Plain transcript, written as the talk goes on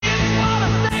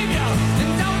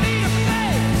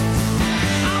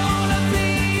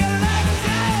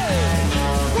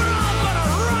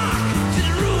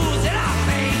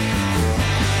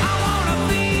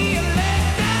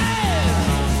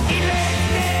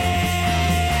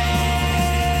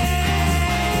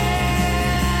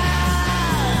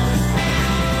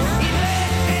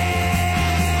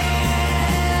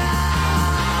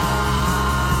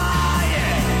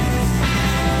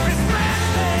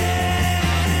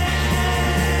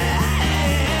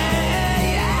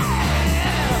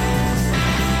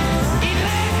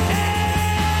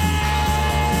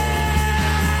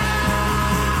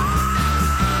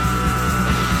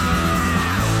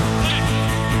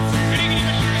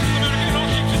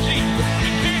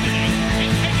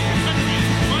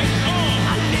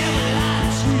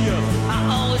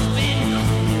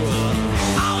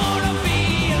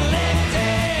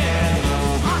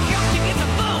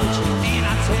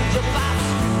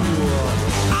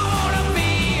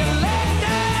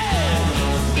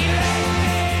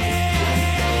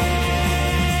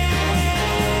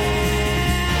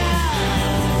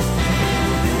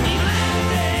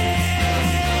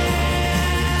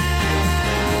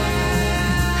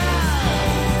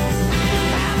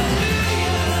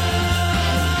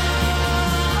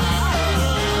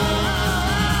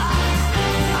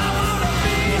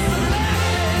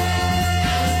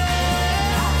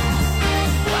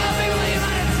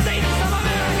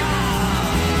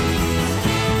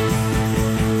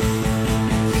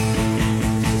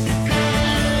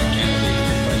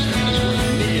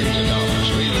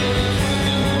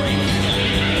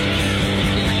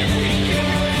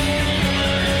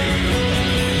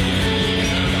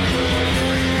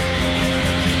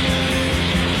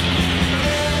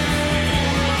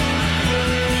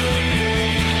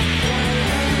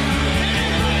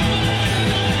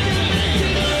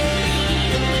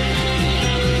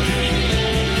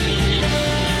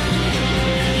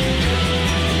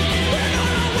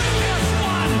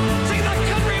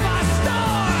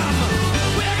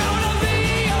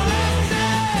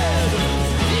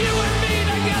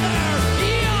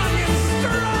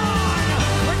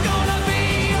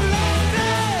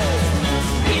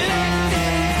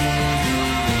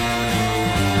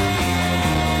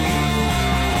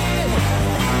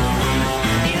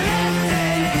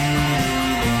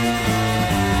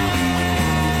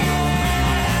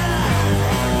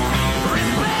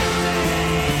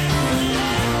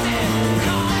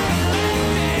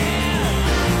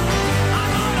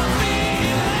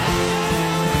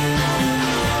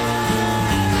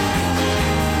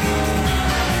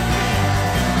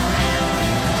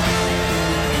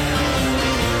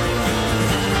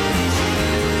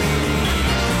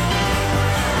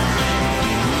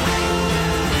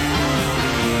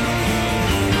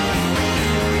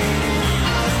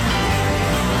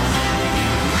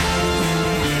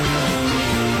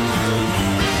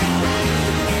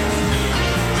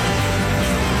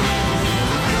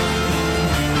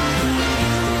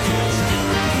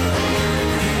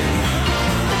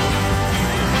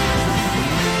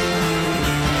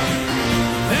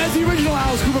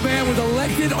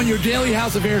in on your daily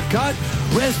House of Air cut.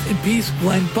 Rest in peace,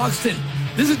 Glenn Buxton.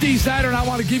 This is Dee Snider, and I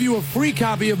want to give you a free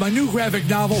copy of my new graphic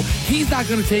novel, He's Not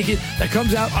Gonna Take It, that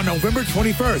comes out on November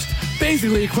 21st.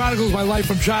 Basically, it chronicles my life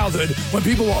from childhood when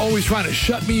people were always trying to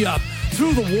shut me up,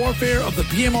 through the warfare of the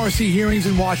PMRC hearings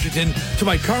in Washington to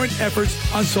my current efforts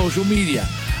on social media.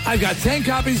 I've got 10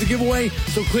 copies to give away,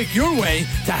 so click your way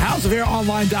to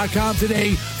houseofaironline.com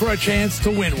today for a chance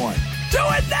to win one. Do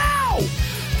it now!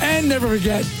 And never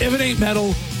forget, if it ain't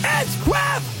metal, it's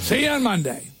crap! See you on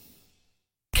Monday.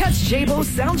 Catch J-Bo's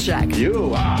Soundcheck.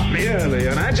 You are merely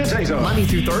an agitator. Monday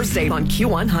through Thursday on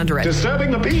Q100.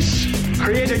 Disturbing the peace,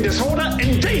 creating disorder,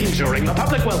 endangering the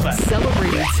public welfare.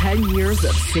 Celebrating 10 years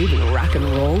of saving rock and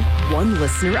roll, one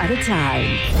listener at a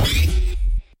time.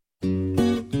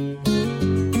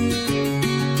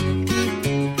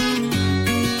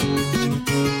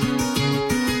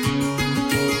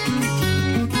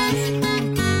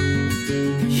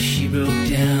 She broke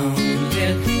down,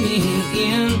 let me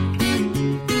in.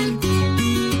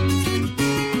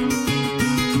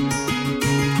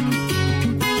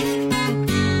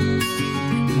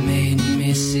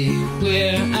 See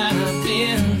where I've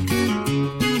been.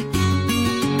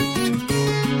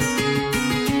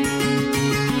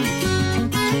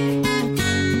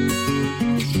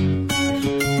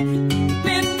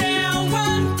 Been down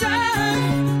one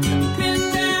time, been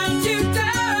down two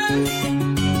times,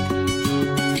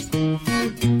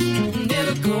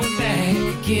 never going back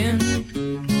again.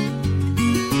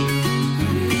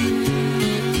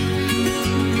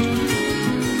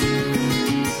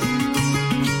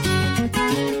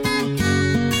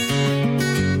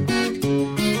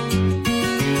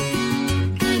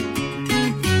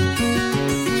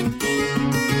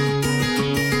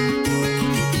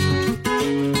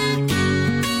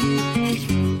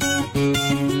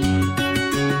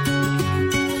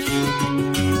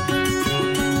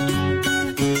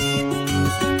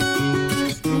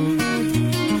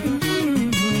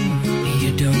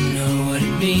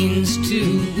 To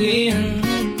win.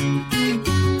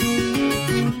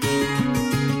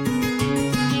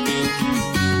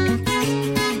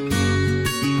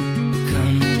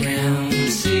 Come down,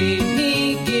 see me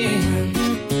again.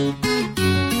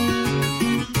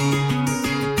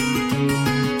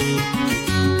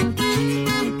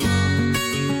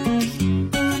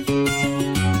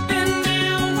 Been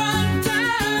down one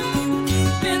time,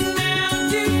 been down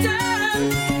two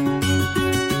times.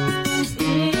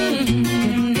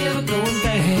 Going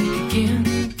back again.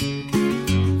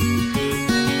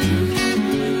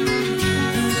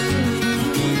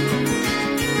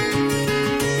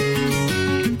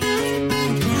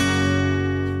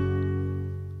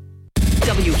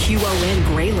 WQON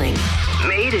Grayling.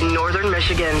 Made in Northern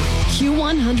Michigan.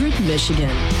 Q100 Michigan.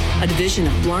 A division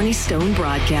of Blarney Stone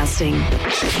Broadcasting.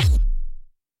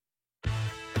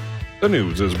 The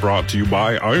news is brought to you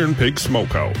by Iron Pig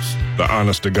Smokehouse, the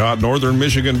honest-to-God Northern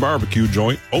Michigan barbecue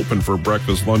joint, open for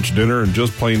breakfast, lunch, dinner, and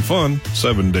just plain fun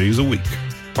 7 days a week.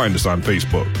 Find us on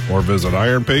Facebook or visit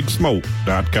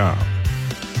ironpigsmoke.com.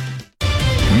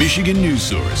 Michigan News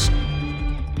Source.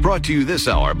 Brought to you this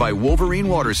hour by Wolverine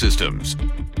Water Systems,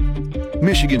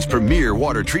 Michigan's premier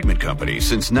water treatment company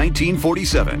since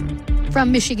 1947. From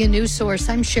Michigan News Source,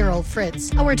 I'm Cheryl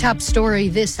Fritz. Our top story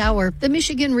this hour, the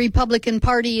Michigan Republican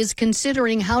Party is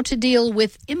considering how to deal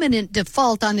with imminent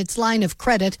default on its line of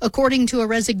credit, according to a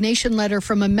resignation letter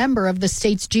from a member of the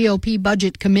state's GOP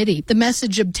Budget Committee. The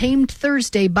message obtained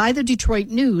Thursday by the Detroit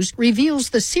News reveals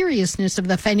the seriousness of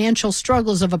the financial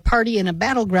struggles of a party in a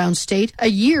battleground state a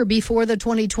year before the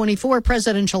 2024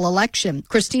 presidential election.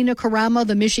 Christina Karamo,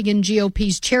 the Michigan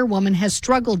GOP's chairwoman, has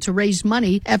struggled to raise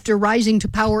money after rising to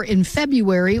power in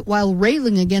February while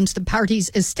railing against the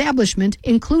party's establishment,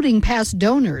 including past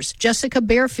donors. Jessica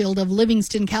Bearfield of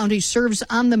Livingston County serves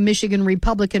on the Michigan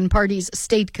Republican Party's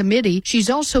state committee. She's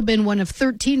also been one of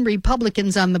 13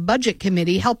 Republicans on the Budget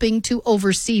Committee, helping to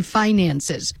oversee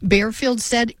finances. Bearfield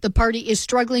said the party is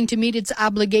struggling to meet its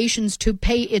obligations to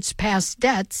pay its past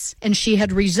debts, and she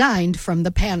had resigned from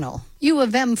the panel. U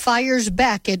of M fires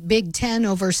back at Big Ten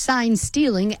over sign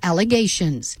stealing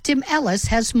allegations. Tim Ellis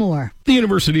has more. The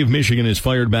University of Michigan is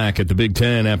fired back at the Big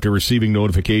Ten after receiving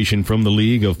notification from the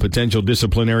league of potential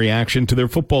disciplinary action to their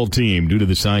football team due to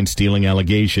the sign stealing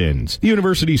allegations. The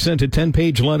university sent a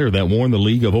 10-page letter that warned the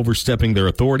league of overstepping their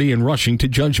authority and rushing to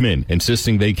judgment,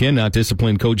 insisting they cannot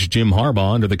discipline Coach Jim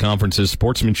Harbaugh under the conference's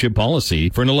sportsmanship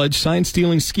policy for an alleged sign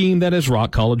stealing scheme that has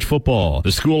rocked college football.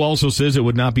 The school also says it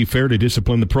would not be fair to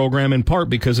discipline the program in part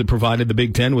because it provided the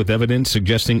Big Ten with evidence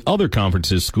suggesting other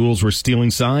conferences' schools were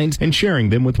stealing signs and sharing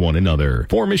them with one another.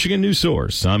 For Michigan News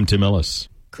Source, I'm Tim Ellis.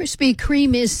 Krispy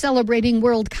Kreme is celebrating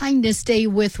World Kindness Day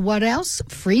with what else?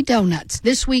 Free donuts.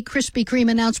 This week, Krispy Kreme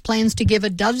announced plans to give a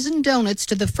dozen donuts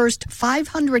to the first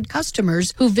 500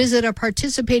 customers who visit a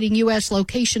participating U.S.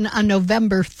 location on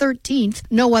November 13th.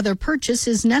 No other purchase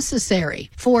is necessary.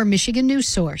 For Michigan News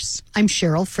Source, I'm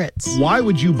Cheryl Fritz. Why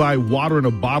would you buy water in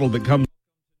a bottle that comes...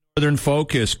 Northern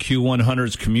Focus,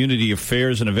 Q100's community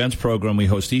affairs and events program we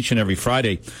host each and every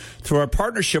Friday. Through our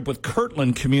partnership with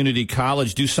Kirtland Community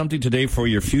College, do something today for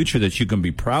your future that you can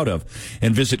be proud of.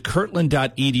 And visit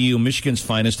kirtland.edu, Michigan's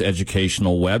finest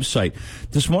educational website.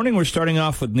 This morning we're starting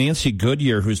off with Nancy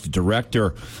Goodyear, who's the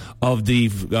director of the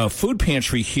food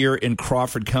pantry here in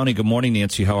Crawford County. Good morning,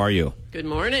 Nancy. How are you? Good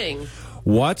morning.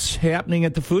 What's happening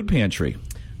at the food pantry?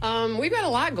 We've got a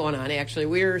lot going on, actually.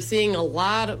 We're seeing a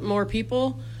lot more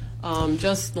people.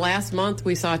 Just last month,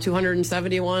 we saw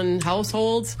 271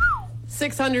 households,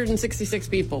 666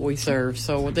 people we serve.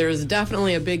 So there's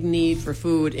definitely a big need for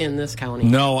food in this county.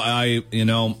 No, I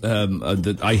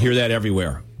hear that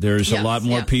everywhere. There's a lot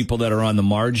more people that are on the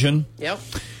margin. Yep.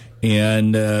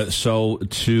 And so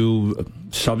to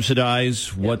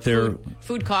subsidize what their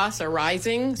food costs are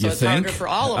rising, so it's harder for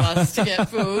all of us to get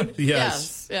food.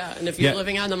 Yes. Yeah, and if you're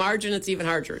living on the margin, it's even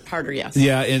harder. Yes.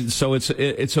 Yeah, and so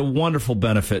it's a wonderful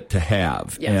benefit to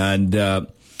have. Yes. And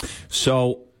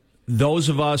so those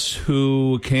of us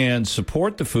who can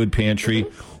support the food pantry,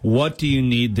 what do you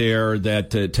need there that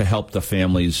to help the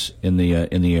families in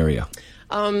the area?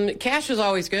 Cash is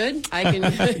always good.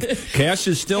 Cash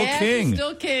is still king. Is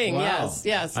still king. Wow.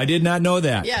 Yes. I did not know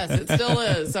that. Yes, it still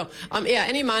is. So,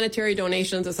 any monetary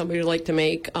donations that somebody would like to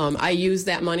make, I use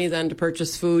that money then to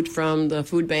purchase food from the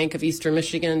Food Bank of Eastern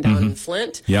Michigan down in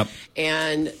Flint. Yep.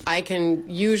 And I can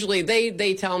usually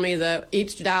they tell me that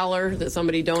each dollar that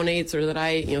somebody donates or that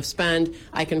I spend,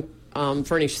 I can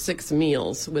furnish 6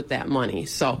 meals with that money.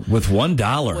 So with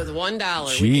 $1. With $1,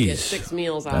 Jeez. we can get 6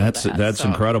 meals out of that. That's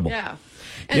incredible. Yeah.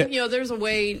 And, there's a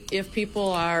way if people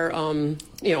are,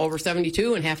 over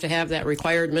 72 and have to have that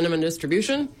required minimum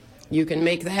distribution, you can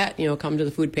make that, come to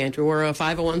the food pantry. We're a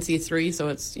 501c3, so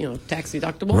it's, tax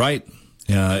deductible. Right.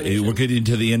 We're getting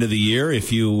to the end of the year.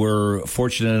 If you were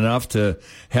fortunate enough to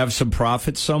have some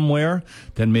profit somewhere,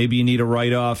 then maybe you need a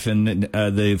write-off in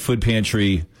the food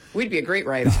pantry. We'd be a great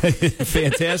write-off.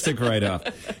 Fantastic write-off.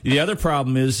 The other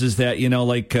problem is that,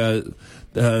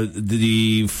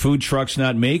 the food truck's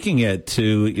not making it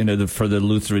to, for the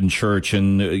Lutheran Church.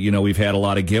 And, we've had a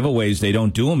lot of giveaways. They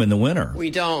don't do them in the winter. We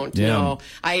don't. Yeah. No.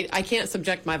 I can't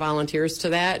subject my volunteers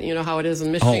to that. You know how it is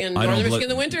in Michigan, northern Michigan in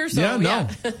the winter.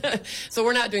 So, so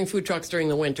we're not doing food trucks during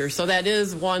the winter. So that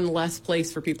is one less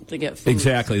place for people to get food.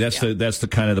 Exactly. That's the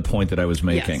kind of the point that I was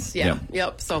making. Yes. Yeah.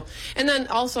 Yep. So, and then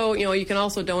also, you can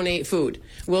also donate food.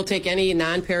 We'll take any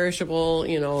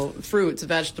non-perishable, fruits,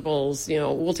 vegetables,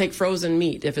 we'll take frozen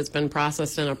meat if it's been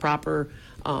processed in a proper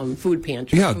food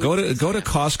pantry. Yeah, go to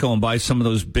Costco and buy some of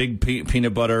those big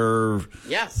peanut butter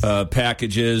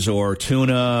packages or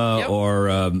tuna or...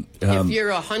 if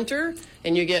you're a hunter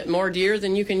and you get more deer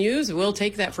than you can use, we'll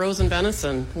take that frozen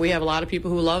venison. We have a lot of people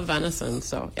who love venison.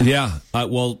 So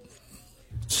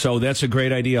so that's a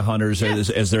great idea, hunters,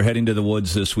 as they're heading to the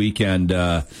woods this weekend.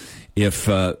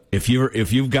 If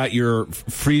you've got your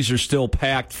freezer still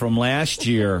packed from last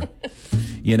year,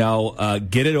 get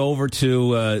it over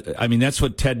to. That's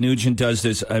what Ted Nugent does.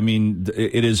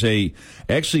 It is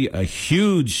actually a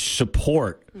huge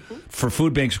support for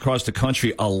food banks across the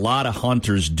country. A lot of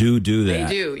hunters do that.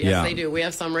 They do. Yes, they do. We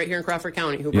have some right here in Crawford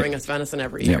County who bring us venison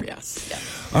every year.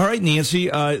 Yes. All right, Nancy.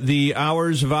 The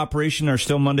hours of operation are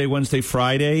still Monday, Wednesday,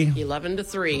 Friday. 11 to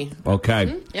 3.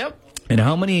 Okay. Yep. And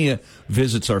how many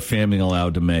visits are families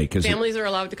allowed to make? Families are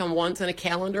allowed to come once in a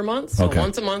calendar month. So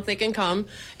once a month they can come,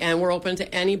 and we're open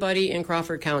to anybody in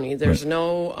Crawford County. There's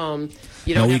no,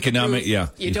 you don't have economic, to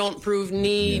prove, you don't prove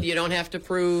need. You don't have to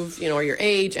prove, your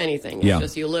age, anything. It's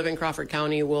just you live in Crawford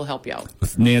County, we'll help you out.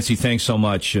 Nancy, thanks so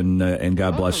much, and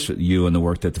God bless you and the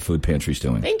work that the food pantry's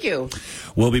doing. Thank you.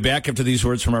 We'll be back after these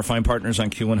words from our fine partners on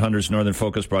Q100's Northern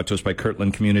Focus, brought to us by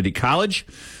Kirtland Community College.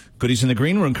 Goodies in the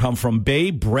green room come from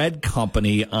Bay Bread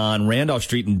Company on Randolph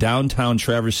Street in downtown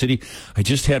Traverse City. I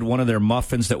just had one of their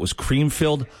muffins that was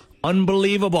cream-filled.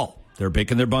 Unbelievable. They're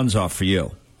baking their buns off for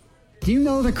you. Do you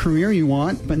know the career you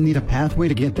want but need a pathway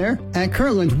to get there? At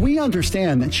Kirtland, we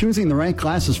understand that choosing the right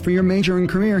classes for your major and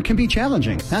career can be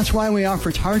challenging. That's why we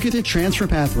offer targeted transfer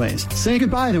pathways. Say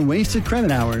goodbye to wasted credit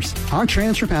hours. Our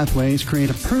transfer pathways create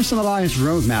a personalized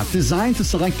roadmap designed to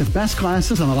select the best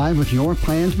classes and align with your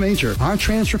planned major. Our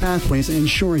transfer pathways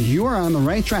ensure you are on the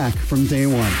right track from day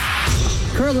one.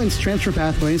 Kirtland's transfer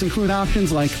pathways include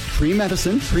options like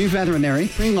pre-medicine, pre-veterinary,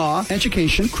 pre-law,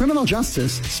 education, criminal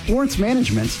justice, sports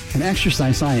management, and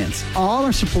exercise science. All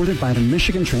are supported by the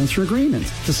Michigan Transfer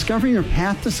Agreement. Discover your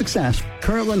path to success.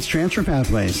 Kirtland's transfer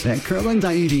pathways at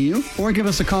kirtland.edu or give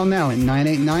us a call now at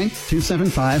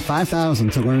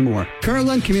 989-275-5000 to learn more.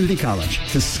 Kirtland Community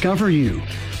College. Discover you.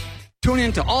 Tune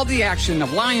in to all the action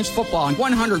of Lions football on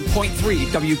 100.3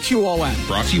 WQON.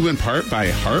 Brought to you in part by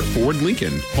Hart Ford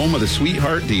Lincoln, home of the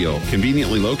Sweetheart Deal,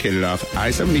 conveniently located off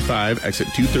I-75, exit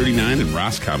 239 in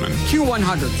Roscommon.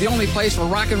 Q100, the only place for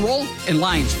rock and roll and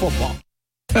Lions football.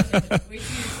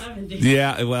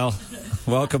 Yeah, well,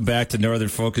 welcome back to Northern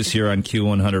Focus here on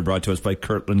Q100, brought to us by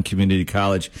Kirtland Community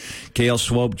College. Gail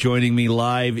Swope joining me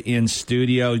live in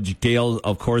studio. Gail,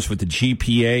 of course, with the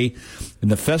GPA. And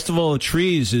the Festival of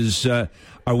Trees is, are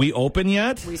we open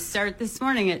yet? We start this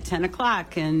morning at 10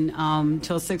 o'clock and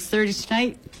till 6:30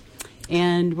 tonight.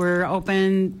 And we're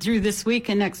open through this week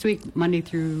and next week, Monday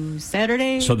through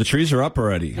Saturday. So the trees are up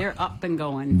already. They're up and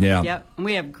going. Yeah. Yep. And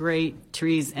we have great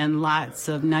trees and lots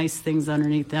of nice things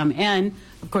underneath them. And,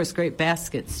 of course, great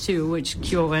baskets, too, which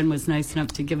QON was nice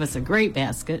enough to give us a great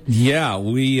basket. Yeah,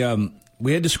 we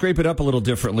had to scrape it up a little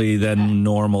differently than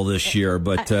normal this year.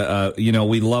 But,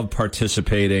 we love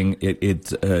participating.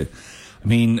 I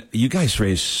mean, you guys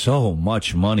raise so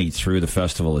much money through the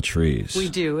Festival of Trees. We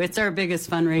do. It's our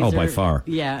biggest fundraiser. Oh, by far.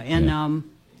 Yeah, and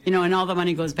and all the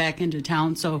money goes back into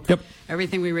town. So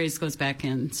everything we raise goes back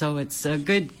in. So it's a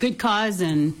good cause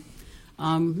and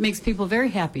makes people very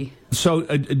happy. So,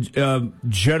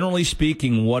 generally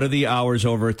speaking, what are the hours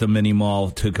over at the mini mall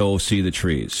to go see the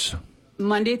trees?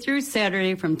 Monday through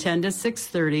Saturday from 10 to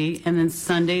 6:30, and then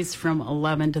Sundays from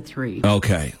 11 to 3.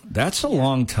 Okay, that's a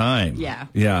long time. Yeah.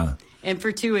 Yeah. And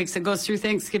for 2 weeks, it goes through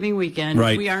Thanksgiving weekend.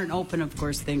 Right. We aren't open, of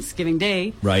course, Thanksgiving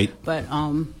Day. Right. But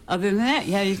other than that,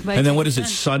 you can buy. And then what is it,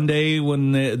 Sunday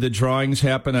when the drawings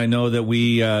happen? I know that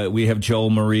we have Joe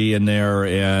Marie in there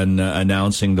and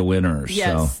announcing the winners.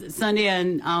 Yes, so. Sunday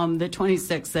on the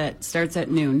 26th, that starts at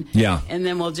noon. Yeah. And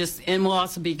then we'll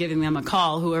also be giving them a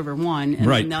call, whoever won. And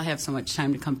right. then they'll have so much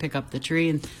time to come pick up the tree.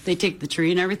 And they take the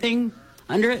tree and everything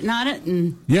under it and on it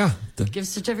and give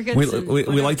certificates.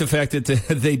 We like the fact that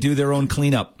they do their own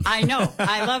cleanup. I know.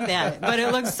 I love that. But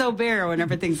it looks so bare when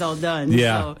everything's all done.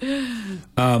 Yeah.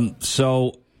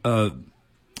 So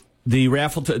the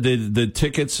raffle, the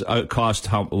tickets cost,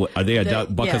 how are they a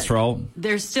buck a throw?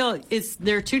 They're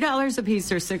 $2 a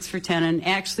piece or 6 for 10. And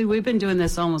actually, we've been doing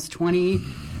this almost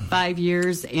 25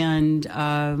 years, and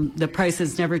the price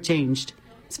has never changed.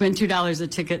 It's been $2 a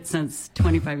ticket since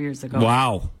 25 years ago.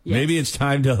 Wow. Yes. Maybe it's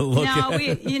time to look at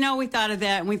it. We thought of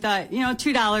that, and we thought,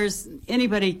 $2,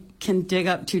 anybody can dig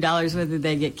up $2, whether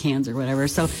they get cans or whatever.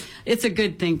 So it's a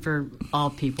good thing for all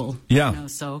people. Yeah.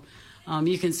 So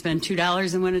you can spend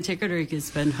 $2 and win a ticket, or you can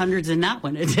spend hundreds and not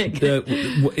win a ticket.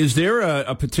 Is there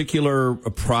a particular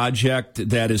project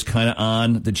that is kind of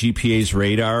on the GPA's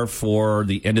radar for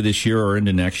the end of this year or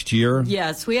into next year?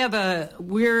 Yes,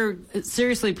 we're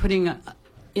seriously looking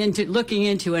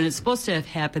into, and it's supposed to have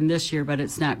happened this year, but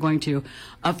it's not going to,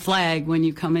 a flag when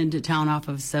you come into town off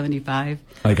of 75.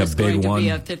 Like a big one? It's going to be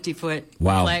a 50-foot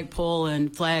flagpole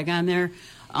and flag on there.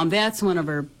 That's one of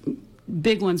our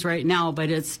big ones right now, but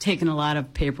it's taken a lot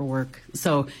of paperwork.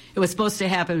 So it was supposed to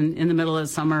happen in the middle of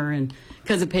summer, and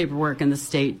because of paperwork in the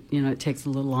state, it takes a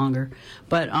little longer.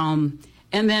 But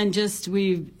and then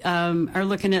we are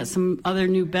looking at some other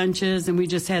new benches, and we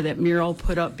just had that mural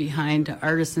put up behind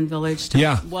Artisan Village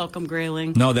to welcome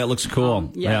Grayling. No, that looks cool.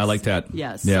 Yes. Yeah, I like that.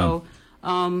 Yes. Yeah.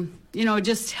 So,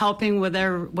 just helping with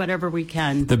whatever we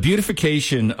can. The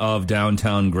beautification of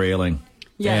downtown Grayling.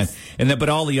 Yes. But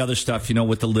all the other stuff,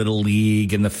 with the Little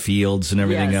League and the fields and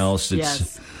everything else.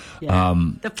 It's,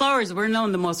 the flowers, we're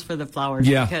known the most for the flowers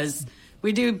because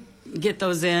we do get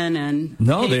those in and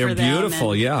they're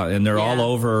beautiful, and they're all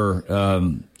over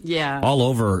all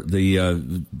over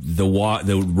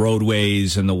the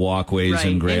roadways and the walkways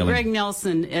in Grayling. And Greg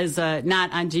Nelson is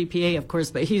not on GPA, of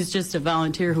course, but he's just a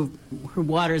volunteer who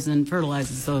waters and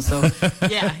fertilizes those. So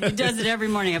he does it every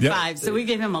morning at 5. So we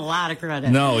give him a lot of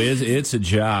credit. No, it's a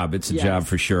job. It's a job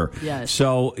for sure. Yes.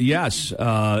 So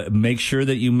make sure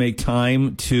that you make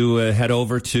time to head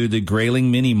over to the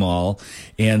Grayling Mini Mall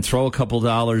and throw a couple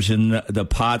dollars in the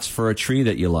pots for a tree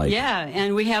that you like. Yeah,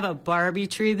 and we have a Barbie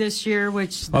tree this year,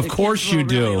 which of course you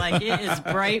do. Really like. It is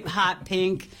bright, hot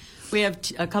pink. We have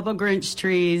a couple Grinch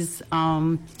trees,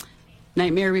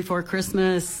 Nightmare Before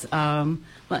Christmas. Some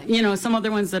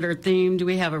other ones that are themed.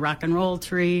 We have a rock and roll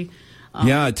tree.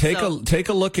 Take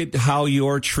a look at how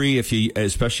your tree,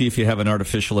 especially if you have an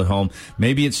artificial at home,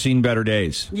 maybe it's seen better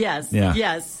days. Yes. Yeah.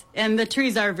 Yes. And the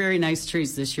trees are very nice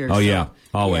trees this year. Oh, yeah.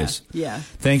 Always. Yeah.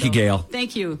 Thank you, Gail.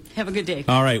 Thank you. Have a good day.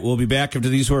 All right. We'll be back after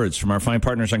these words from our fine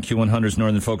partners on Q100's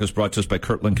Northern Focus, brought to us by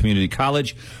Kirtland Community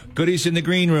College. Goodies in the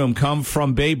green room come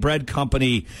from Bay Bread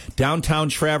Company, downtown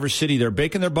Traverse City. They're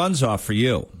baking their buns off for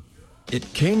you.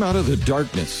 It came out of the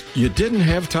darkness. You didn't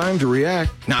have time to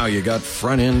react. Now you got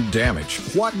front-end damage.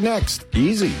 What next?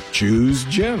 Easy. Choose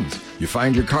Jim's. You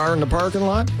find your car in the parking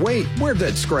lot? Wait, where'd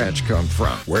that scratch come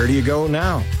from? Where do you go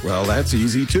now? Well, that's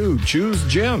easy too. Choose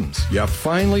Jim's. You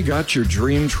finally got your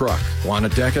dream truck. Want to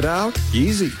deck it out?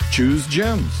 Easy. Choose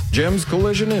Jim's. Jim's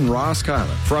Collision in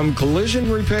Roscommon. From collision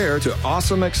repair to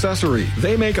awesome accessory,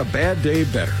 they make a bad day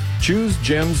better.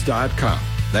 ChooseJims.com.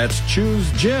 That's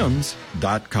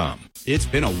ChooseJims.com. It's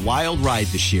been a wild ride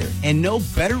this year, and no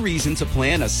better reason to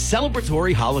plan a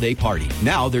celebratory holiday party.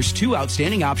 Now there's 2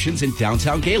 outstanding options in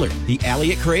downtown Gaylord, the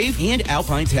Alley at Crave and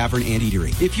Alpine Tavern and Eatery.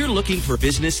 If you're looking for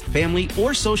business, family,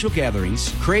 or social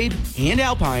gatherings, Crave and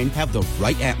Alpine have the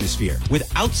right atmosphere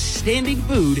with outstanding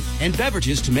food and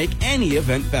beverages to make any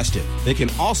event festive. They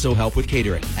can also help with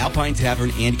catering. Alpine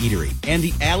Tavern and Eatery and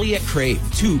the Alley at Crave,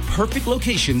 2 perfect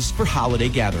locations for holiday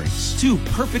gatherings. 2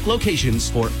 perfect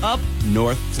locations for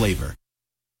up-north flavor.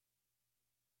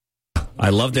 I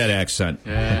love that accent.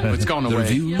 Yeah, it's going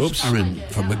away. Oops. From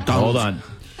McDonald's. Hold on.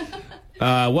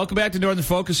 Welcome back to Northern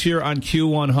Focus here on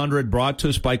Q100, brought to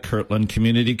us by Kirtland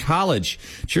Community College.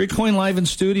 Jerry Coyne live in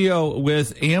studio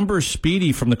with Amber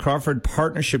Speedy from the Crawford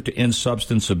Partnership to End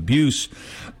Substance Abuse.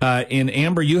 And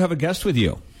Amber, you have a guest with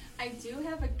you. I do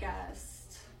have a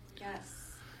guest. Yes.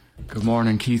 Good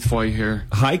morning, Keith Foy here.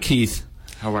 Hi, Keith.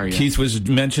 How are you? Keith was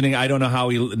mentioning, I don't know how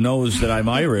he knows that I'm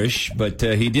Irish, but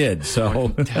he did. So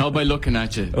tell by looking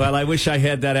at you. Well, I wish I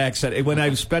had that accent. When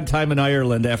I've spent time in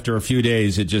Ireland, after a few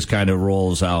days, it just kind of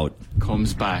rolls out.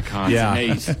 Comes back, huh?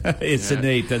 It's innate. It's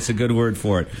innate. That's a good word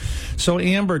for it. So,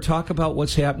 Amber, talk about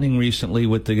what's happening recently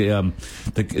with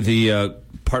the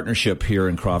partnership here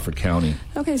in Crawford County.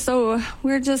 Okay, so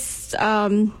we're just...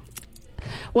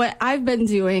 what I've been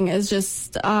doing is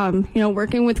just,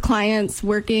 working with clients,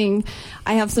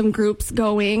 I have some groups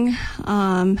going.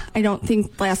 I don't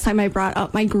think last time I brought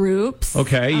up my groups.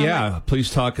 Okay, yeah.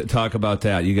 Please talk about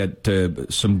that. You got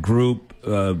some group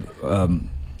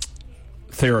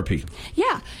therapy.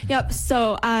 Yeah. Yep.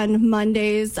 So on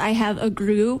Mondays, I have a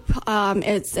group.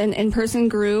 It's an in-person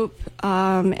group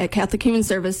at Catholic Human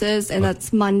Services, and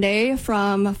that's Monday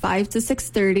from 5 to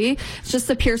 6:30. It's just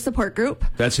a peer support group.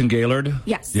 That's in Gaylord?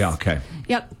 Yes. Yeah, okay.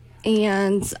 Yep.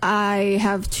 And I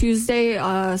have Tuesday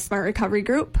a Smart Recovery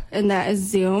group, and that is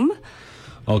Zoom.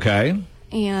 Okay.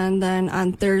 And then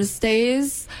on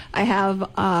Thursdays, I have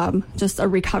just a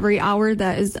recovery hour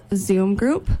that is a Zoom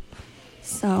group.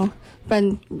 So...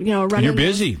 been running. You're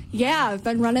busy. Yeah, I've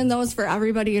been running those for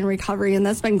everybody in recovery, and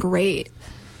that's been great.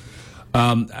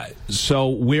 So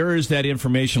where is that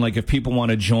information? Like if people want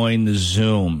to join the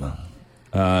Zoom,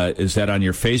 is that on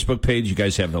your Facebook page? You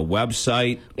guys have the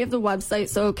website? We have the website,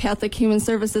 so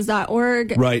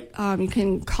CatholicHumanServices.org. Right. You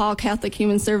can call Catholic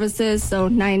Human Services, so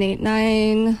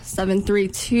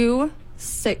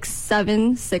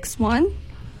 989-732-6761.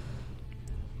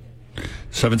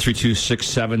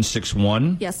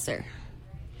 732-6761? Yes, sir.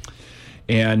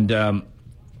 And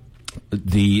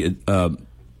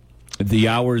the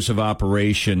hours of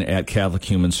operation at Catholic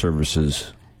Human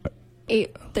Services?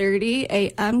 8:30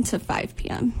 a.m. to 5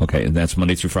 p.m. Okay, and that's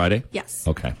Monday through Friday? Yes.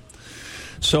 Okay.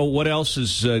 So what else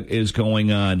is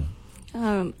going on?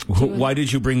 Why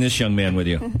did you bring this young man with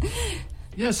you?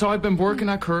 Yeah, so I've been working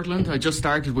at Kirtland. I just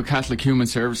started with Catholic Human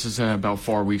Services about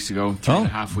 4 weeks ago,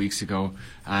 3.5 weeks ago.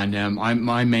 And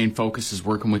my main focus is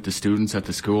working with the students at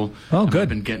the school. Oh, good. I've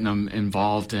been getting them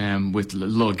involved with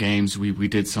little games. We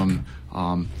did some...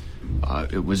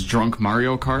 it was Drunk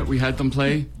Mario Kart we had them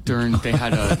play they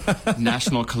had a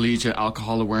National Collegiate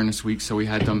Alcohol Awareness Week, so we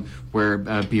had them wear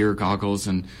beer goggles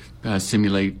and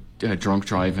simulate drunk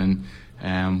driving.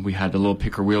 We had a little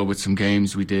picker wheel with some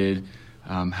games we did.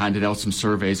 Handed out some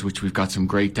surveys, which we've got some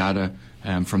great data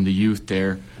from the youth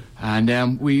there.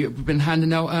 And we've been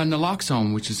handing out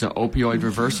naloxone, which is an opioid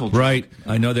reversal drug. Right.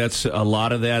 I know that's a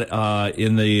lot of that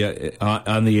in the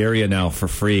on the area now for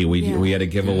free. We had a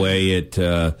giveaway at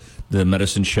the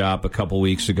medicine shop a couple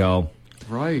weeks ago.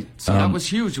 Right. So that was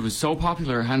huge. It was so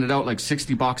popular. Handed out like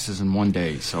 60 boxes in one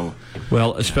day. So,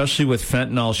 well, especially with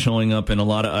fentanyl showing up in a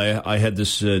lot of... I had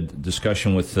this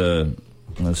discussion with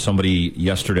somebody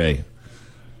yesterday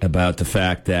about the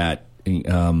fact that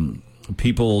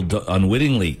people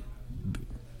unwittingly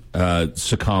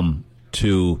succumb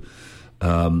to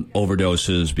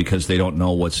overdoses because they don't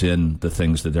know what's in the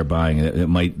things that they're buying.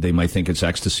 They might think it's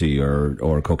ecstasy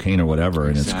or cocaine or whatever,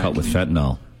 and it's cut with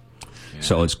fentanyl. Yeah.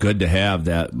 So it's good to have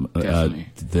that.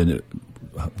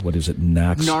 What is it?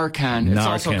 Narcan. It's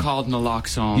also called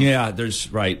naloxone. Yeah,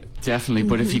 there's right. Definitely,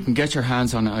 but if you can get your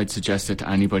hands on it, I'd suggest it to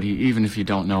anybody, even if you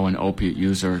don't know an opiate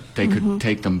user. They could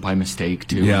take them by mistake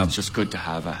too. Yeah. It's just good to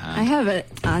have a hand. I have it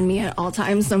on me at all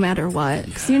times, no matter what,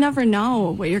 because you never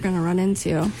know what you're going to run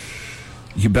into.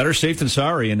 You better safe than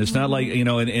sorry, and it's not like,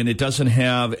 and it doesn't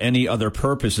have any other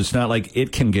purpose. It's not like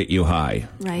it can get you high.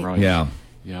 Right. Yeah.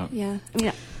 Yeah. I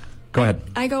mean, go ahead.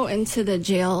 I go into the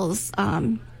jails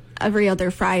every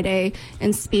other Friday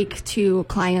and speak to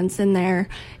clients in there,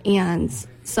 and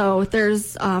so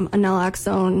there's a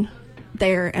naloxone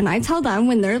there, and I tell them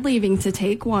when they're leaving to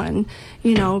take one,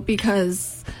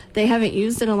 because they haven't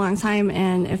used it in a long time,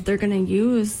 and if they're going to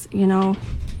use, you don't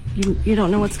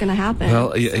know what's going to happen.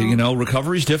 Well,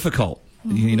 recovery's difficult.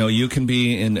 Mm-hmm. You can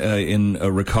be in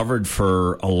recovered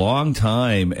for a long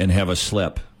time and have a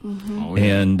slip. Mm-hmm. Oh,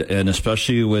 yeah. And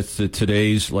especially with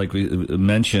today's, like we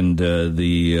mentioned,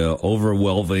 the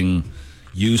overwhelming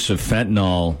use of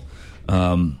fentanyl,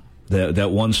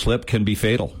 that one slip can be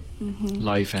fatal. Mm-hmm.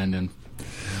 Life ending.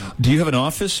 Do you have an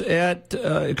office at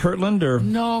Kirtland, or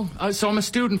no? So I'm a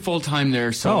student full time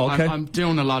there. So I'm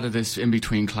doing a lot of this in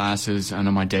between classes and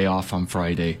on my day off on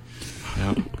Friday.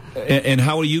 Yep. And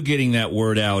how are you getting that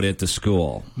word out at the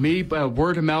school? Me,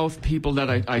 word of mouth, people that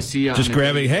I see. Just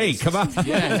grabbing, hey, come on.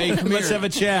 Yeah, hey, come Let's here. have a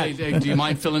chat. Hey, do you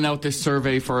mind filling out this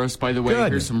survey for us? By the way,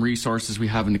 here's some resources we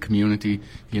have in the community,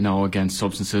 against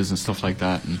substances and stuff like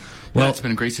that. And it's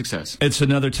been a great success. It's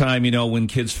another time, when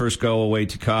kids first go away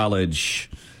to college,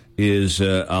 is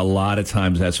a lot of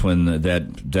times that's when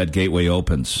that gateway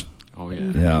opens. Oh,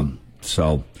 yeah. Yeah,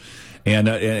 so...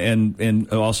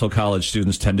 And also college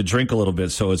students tend to drink a little bit,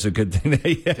 so it's a good thing.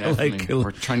 We're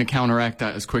trying to counteract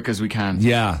that as quick as we can.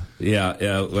 Yeah.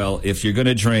 Well, if you're going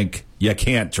to drink, you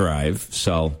can't drive.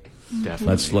 So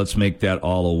let's make that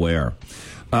all aware.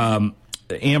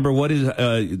 Amber, what is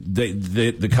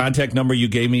the contact number you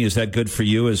gave me? Is that good for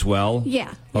you as well?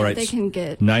 Yeah. All right. They can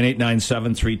get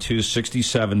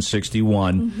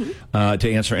 989-732-6761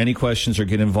 to answer any questions or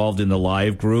get involved in the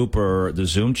live group or the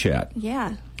Zoom chat.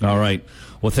 Yeah. All right.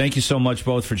 Well, thank you so much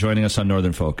both for joining us on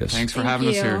Northern Focus. Thanks for having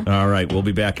us here. All right. We'll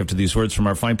be back after these words from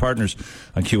our fine partners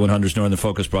on Q100's Northern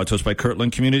Focus, brought to us by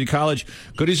Kirtland Community College.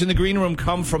 Goodies in the green room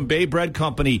come from Bay Bread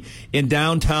Company in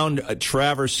downtown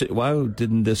Traverse City. Why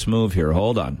didn't this move here?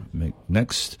 Hold on.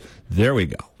 Next. There we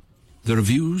go. The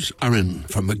reviews are in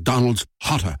for McDonald's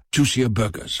hotter, juicier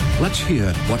burgers. Let's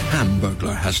hear what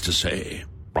Hamburglar has to say.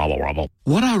 Robble, robble.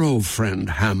 What our old friend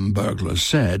Hamburglar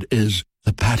said is,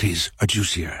 the patties are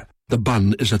juicier. The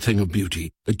bun is a thing of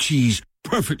beauty. The cheese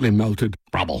perfectly melted.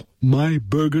 Robble. My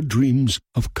burger dreams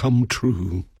have come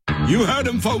true. You heard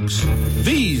him, folks.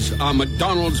 These are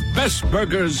McDonald's best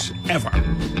burgers ever.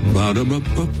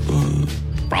 Ba-da-ba-ba-ba.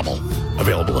 Robble.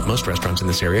 Available at most restaurants in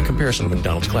this area. Comparison of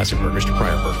McDonald's classic burgers to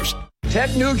prior burgers.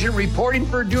 Ted Nugent reporting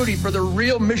for duty for the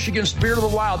real Michigan Spirit of the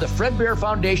Wild. The Fred Bear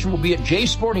Foundation will be at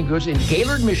Jay's Sporting Goods in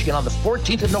Gaylord, Michigan on the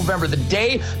 14th of November, the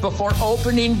day before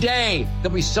opening day.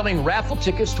 They'll be selling raffle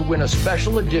tickets to win a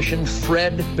special edition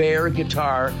Fred Bear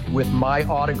guitar with my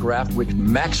autograph, which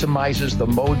maximizes the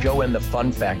mojo and the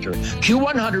fun factor.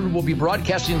 Q100 will be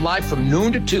broadcasting live from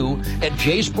noon to 2 at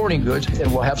Jay's Sporting Goods,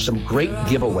 and we'll have some great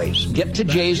giveaways. Get to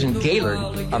Jay's in Gaylord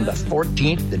on the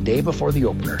 14th, the day before the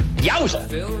opener.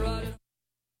 Yowza!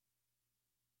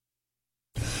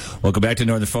 Welcome back to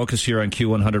Northern Focus here on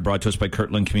Q100, brought to us by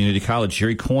Kirtland Community College.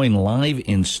 Jerry Coyne live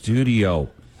in studio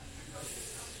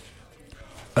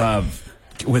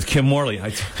with Kim Morley.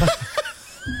 It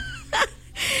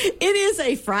is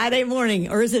a Friday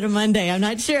morning, or is it a Monday? I'm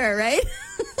not sure, right?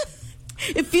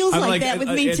 It feels like that with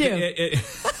me, too.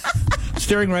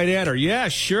 Staring right at her. Yeah,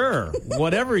 sure.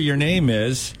 Whatever your name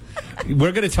is.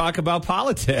 We're going to talk about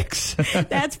politics.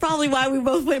 That's probably why we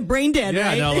both went brain dead,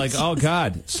 right? Yeah, no, like, oh,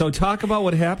 God. So talk about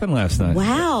what happened last night.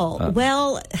 Wow.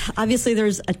 Well, obviously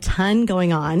there's a ton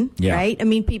going on, right? I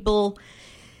mean,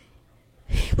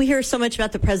 we hear so much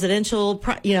about the presidential,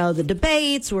 the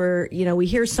debates, we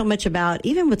hear so much about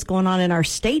even what's going on in our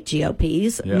state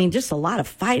GOPs. Yeah. I mean, just a lot of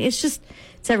fight. It's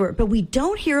everywhere. But we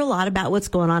don't hear a lot about what's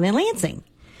going on in Lansing.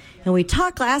 And we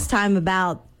talked last time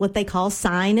about what they call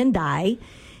sign and die.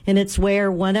 And it's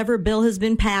where whatever bill has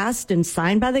been passed and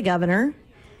signed by the governor,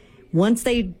 once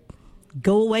they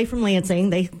go away from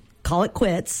Lansing, they call it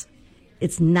quits.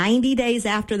 It's 90 days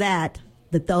after that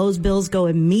those bills go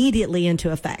immediately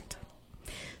into effect.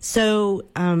 So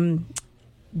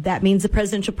that means the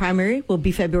presidential primary will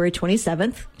be February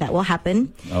 27th. That will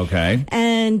happen. Okay.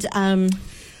 And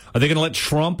are they going to let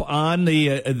Trump on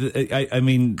the? I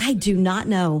mean, I do not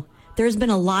know. There's been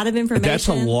a lot of information. That's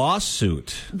a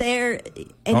lawsuit.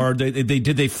 Or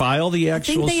did they file the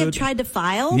actual suit? I think they have tried to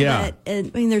file. Yeah. But, I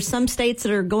mean, there's some states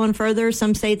that are going further,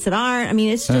 some states that aren't. I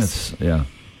mean, it's just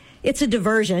it's a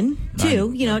diversion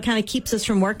too. It kind of keeps us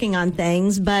from working on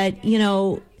things. But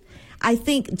I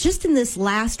think just in this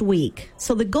last week,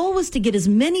 so the goal was to get as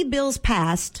many bills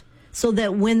passed so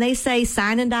that when they say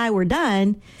sign and die, we're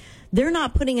done, they're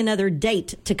not putting another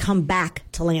date to come back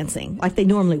to Lansing like they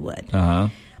normally would.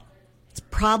 It's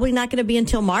probably not going to be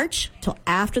until March, till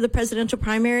after the presidential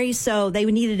primary. So they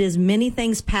needed as many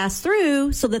things passed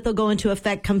through so that they'll go into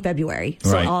effect come February.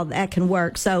 So all that can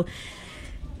work. So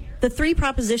the 3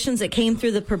 propositions that came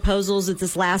through the proposals at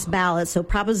this last ballot. So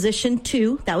Proposition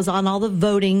 2, that was on all the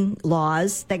voting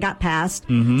laws that got passed.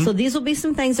 So these will be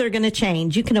some things that are going to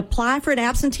change. You can apply for an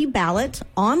absentee ballot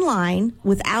online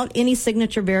without any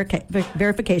signature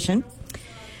verification.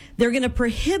 They're going to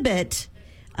prohibit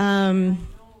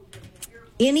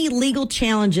any legal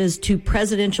challenges to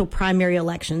presidential primary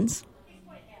elections.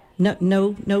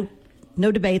 No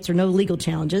debates or no legal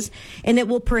challenges. And it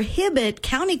will prohibit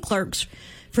county clerks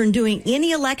from doing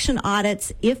any election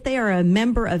audits if they are a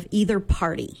member of either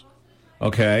party.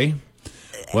 Okay.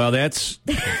 Well, that's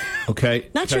okay.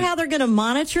 Not sure how they're going to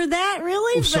monitor that,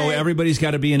 really. So everybody's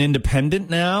got to be an independent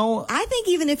now? I think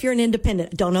even if you're an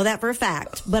independent, don't know that for a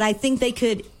fact, but I think they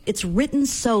could. It's written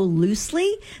so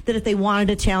loosely that if they wanted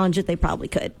to challenge it, they probably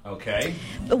could. Okay.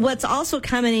 But what's also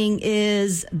coming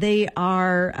is they're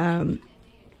going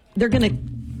to,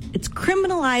 it's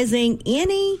criminalizing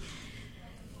any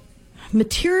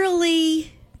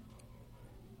materially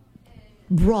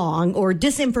wrong or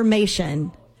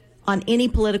disinformation on any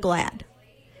political ad.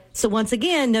 So once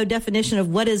again, no definition of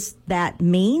what does that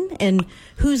mean and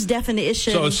whose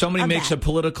definition. So if somebody makes a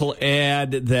political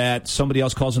ad that somebody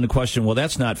else calls into question, well,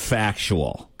 that's not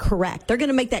factual. Correct. They're going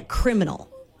to make that criminal.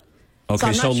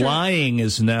 Okay, so lying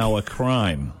is now a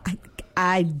crime.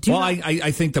 I do. Well,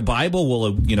 I think the Bible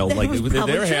will,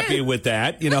 they're happy with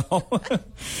that,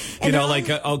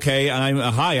 okay,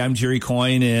 I'm Jerry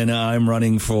Coyne and I'm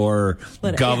running for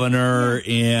governor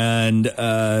and,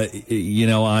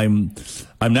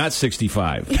 I'm not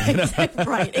 65.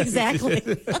 Right, exactly.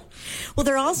 Well,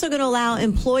 they're also going to allow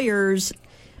employers,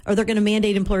 or they're going to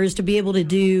mandate employers to be able to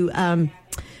do,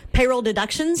 payroll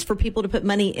deductions for people to put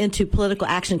money into political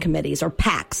action committees, or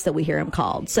PACs that we hear them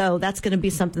called. So that's going to be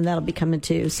something that'll be coming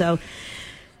too. So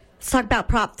let's talk about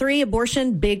Prop 3,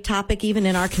 abortion, big topic even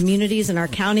in our communities and our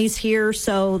counties here.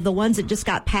 So the ones that just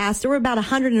got passed, there were about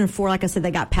 104, like I said,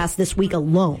 that got passed this week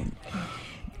alone.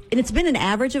 And it's been an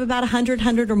average of about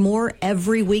 100 or more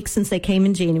every week since they came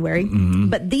in January.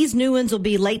 But these new ones will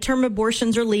be late-term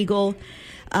abortions are legal.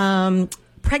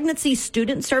 Pregnancy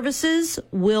student services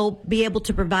will be able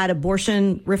to provide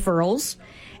abortion referrals,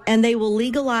 and they will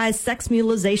legalize sex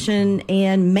mutilation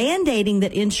and mandating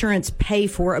that insurance pay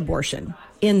for abortion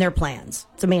in their plans.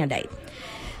 It's a mandate.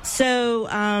 So,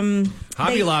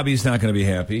 Hobby Lobby's not going to be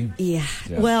happy. Yeah.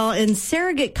 Well, and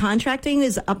surrogate contracting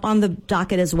is up on the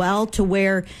docket as well, to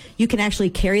where you can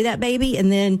actually carry that baby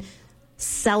and then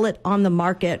sell it on the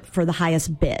market for the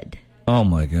highest bid. Oh,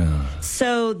 my God.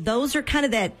 So those are kind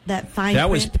of that fine print. That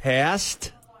was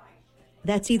passed?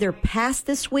 That's either passed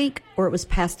this week or it was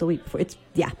passed the week before. It's,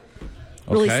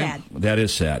 really sad. That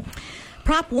is sad.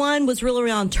 Prop 1 was really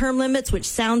around term limits, which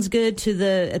sounds good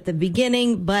at the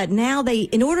beginning, but now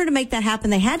in order to make that happen,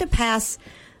 they had to pass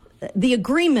the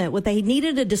agreement. They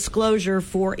needed a disclosure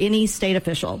for any state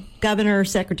official, governor,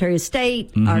 secretary of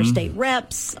state, our state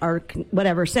reps, our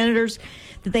whatever, senators,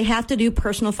 that they have to do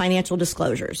personal financial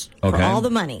disclosures for all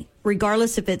the money,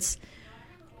 regardless if it's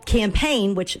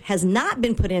campaign, which has not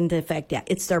been put into effect yet.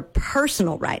 It's their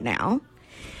personal right now.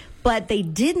 But they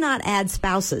did not add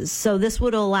spouses. So this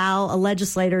would allow a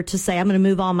legislator to say, I'm going to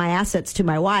move all my assets to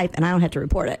my wife and I don't have to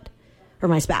report it, or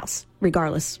my spouse,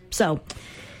 regardless. So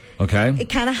it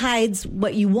kind of hides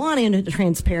what you want in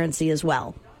transparency as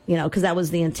well, because that was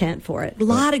the intent for it. A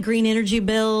lot of green energy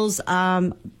bills.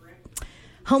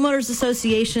 Homeowners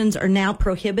associations are now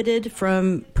prohibited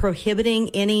from prohibiting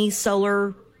any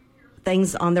solar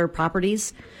things on their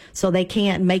properties. So they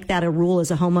can't make that a rule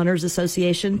as a homeowners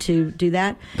association to do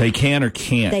that. They can or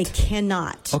can't? They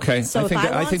cannot. Okay. So if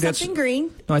I want something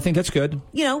green. No, I think that's good.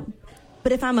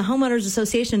 But if I'm a homeowners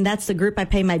association, that's the group I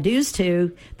pay my dues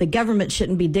to. The government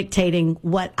shouldn't be dictating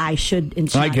what I should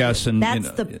and should. I guess.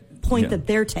 That's the point that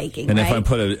they're taking. And right? if I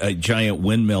put a giant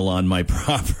windmill on my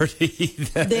property,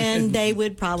 then they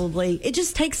would probably. It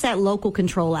just takes that local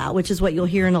control out, which is what you'll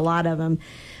hear in a lot of them.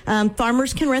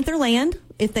 Farmers can rent their land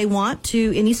if they want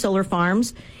to any solar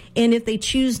farms, and if they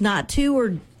choose not to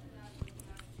or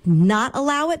not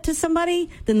allow it to somebody,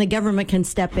 then the government can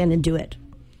step in and do it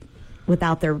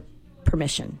without their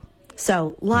permission.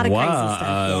 So a lot of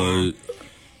crazy stuff.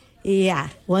 Yeah.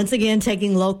 Once again,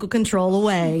 taking local control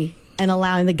away and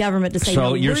allowing the government to say,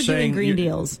 no, we're doing green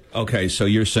deals. Okay, so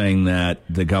you're saying that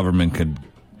the government could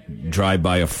drive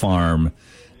by a farm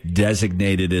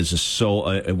designated as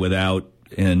without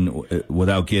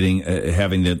getting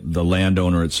having the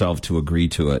landowner itself to agree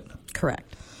to it.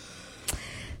 Correct.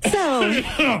 So,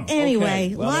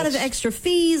 anyway, a lot of extra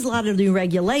fees, a lot of new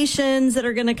regulations that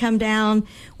are going to come down,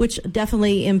 which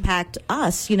definitely impact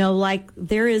us. You know, like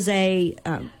there is the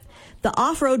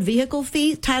off-road vehicle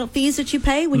title fees that you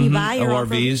pay when you buy your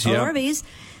ORVs, ORVs.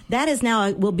 That is now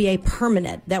will be a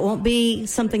permanent. That won't be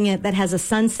something that has a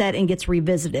sunset and gets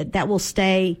revisited. That will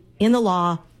stay in the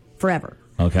law forever.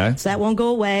 Okay. So that won't go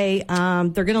away.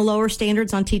 They're going to lower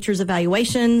standards on teachers'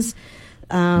 evaluations.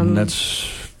 That's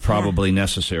probably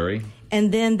necessary.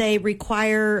 And then they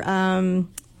require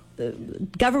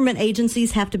government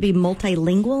agencies have to be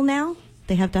multilingual now.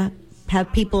 They have to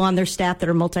have people on their staff that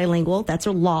are multilingual. That's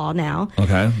a law now.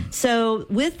 Okay. So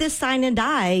with this sign and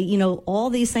die, you know, all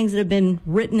these things that have been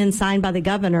written and signed by the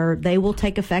governor, they will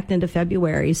take effect into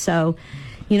February. So,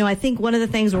 you know, I think one of the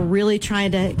things we're really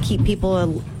trying to keep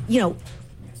people, you know,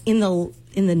 in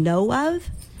the know of.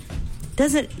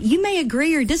 You may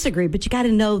agree or disagree, but you got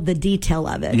to know the detail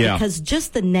of it. Yeah. Because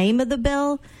just the name of the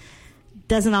bill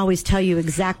doesn't always tell you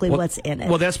exactly what's in it.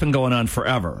 Well, that's been going on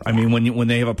forever. I mean, when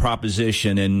they have a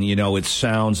proposition and, you know, it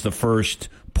sounds the first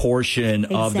portion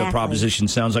of the proposition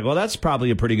sounds like, well, that's probably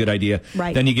a pretty good idea.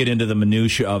 Right. Then you get into the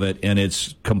minutia of it and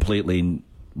it's completely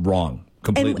wrong.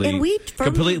 Completely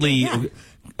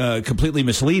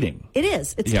misleading. It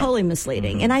is. It's totally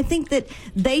misleading. Mm-hmm. And I think that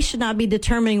they should not be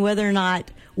determining whether or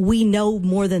not we know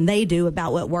more than they do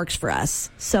about what works for us.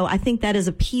 So I think that is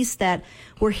a piece that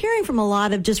we're hearing from a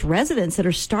lot of just residents that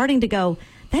are starting to go,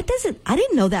 I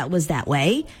didn't know that was that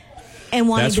way. And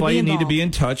that's why you need to be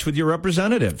involved. in touch with your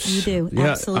representatives. You do.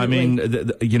 Yeah, absolutely. I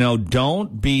mean, you know,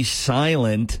 don't be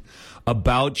silent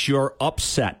about your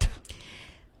upset.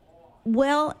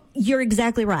 Well, you're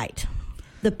exactly right.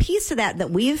 The piece of that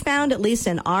we've found, at least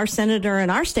in our senator and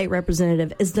our state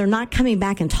representative, is they're not coming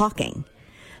back and talking.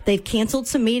 They've canceled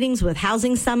some meetings with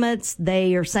housing summits.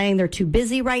 They are saying they're too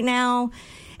busy right now.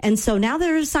 And so now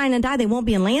they're a sign and die. They won't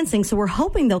be in Lansing, so we're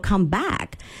hoping they'll come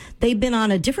back. They've been on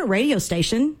a different radio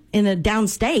station in a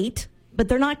downstate, but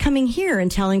they're not coming here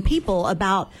and telling people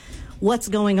about what's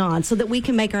going on so that we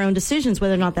can make our own decisions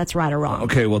whether or not that's right or wrong.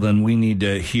 Okay, well, then we need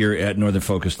to, here at Northern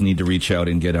Focus, need to reach out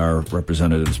and get our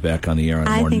representatives back on the air on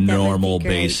a more normal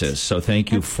basis. So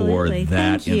thank you for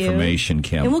that information,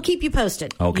 Kim. And we'll keep you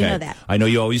posted. Okay. You know that. I know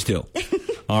you always do.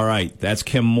 All right. That's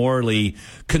Kim Morley,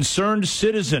 concerned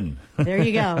citizen. There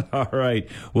you go. All right.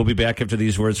 We'll be back after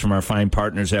these words from our fine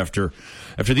partners after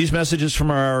these messages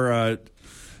from our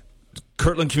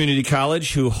Kirtland Community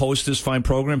College, who hosts this fine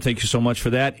program. Thank you so much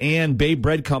for that. And Bay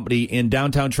Bread Company in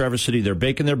downtown Traverse City. They're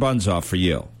baking their buns off for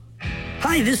you.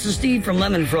 Hi, this is Steve from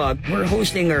Lemon Frog. We're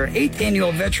hosting our 8th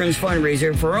annual Veterans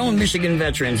Fundraiser for our own Michigan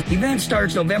veterans. The event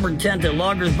starts November 10th at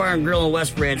Loggers Bar and Grill in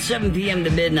West Branch, 7 p.m.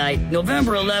 to midnight.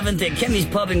 November 11th at Kemmy's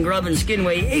Pub and Grub in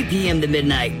Skinway, 8 p.m. to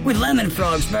midnight. With Lemon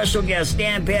Frog, special guest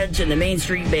Stan Petch and the Main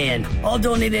Street Band. All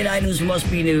donated items must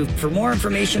be new. For more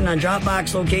information on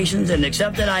Dropbox locations and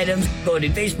accepted items, go to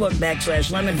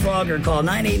Facebook.com/Lemon Frog or call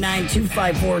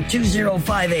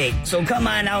 989-254-2058. So come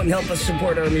on out and help us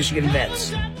support our Michigan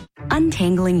vets.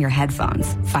 Untangling your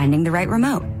headphones, finding the right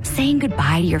remote, saying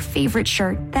goodbye to your favorite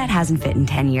shirt that hasn't fit in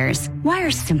 10 years. Why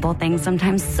are simple things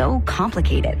sometimes so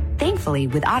complicated? Thankfully,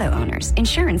 with Auto Owners,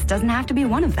 insurance doesn't have to be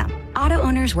one of them. Auto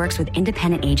Owners works with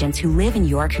independent agents who live in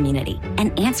your community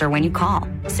and answer when you call,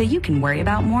 so you can worry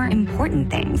about more important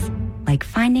things, like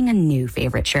finding a new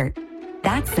favorite shirt.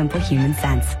 That's simple human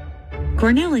sense.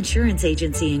 Cornell Insurance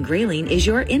Agency in Grayling is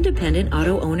your independent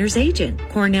auto owner's agent.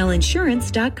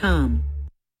 CornellInsurance.com.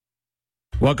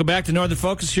 Welcome back to Northern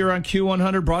Focus here on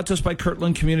Q100, brought to us by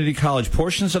Kirtland Community College.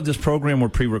 Portions of this program were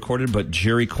pre-recorded, but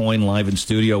Jerry Coyne live in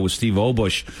studio with Steve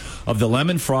Obush of the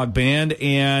Lemon Frog Band,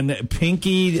 and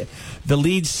Pinky, the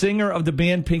lead singer of the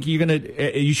band. Pinky,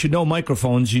 you should know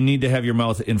microphones. You need to have your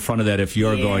mouth in front of that if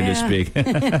you're going to speak.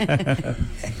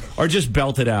 Or just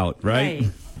belt it out, right?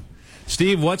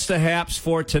 Steve, what's the haps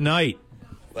for tonight?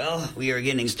 Well, we are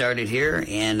getting started here,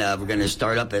 and we're going to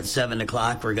start up at 7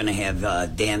 o'clock. We're going to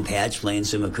have Dan Patch playing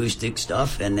some acoustic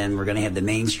stuff, and then we're going to have the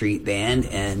Main Street Band,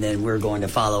 and then we're going to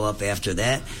follow up after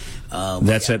that.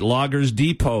 That's at Loggers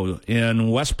Depot in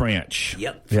West Branch.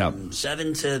 Yep. From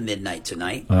 7 to midnight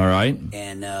tonight. All right.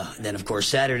 And then, of course,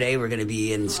 Saturday we're going to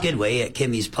be in Skidway at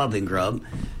Kimmy's Pub and Grub,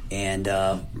 and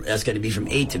that's going to be from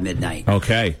 8 to midnight.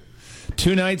 Okay.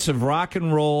 2 nights of rock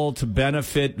and roll to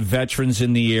benefit veterans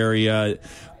in the area.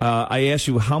 I asked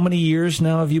you, how many years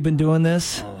now have you been doing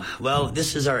this? Well,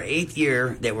 this is our 8th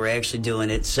year that we're actually doing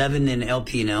it. 7 in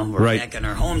Alpena. We're back in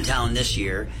our hometown this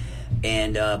year.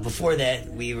 And before that,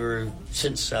 we were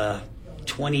since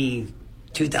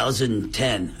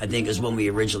 2010, I think, is when we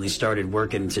originally started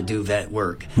working to do vet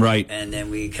work. Right. And then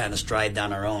we kind of strived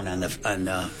on our own on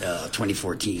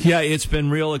 2014. Yeah, it's been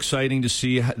real exciting to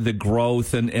see the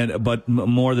growth, but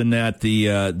more than that,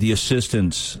 the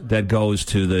assistance that goes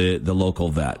to the local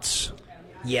vets.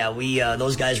 Yeah, we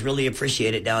those guys really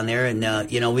appreciate it down there,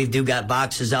 and we do got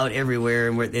boxes out everywhere,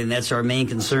 and that's our main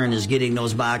concern is getting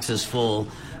those boxes full.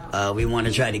 We want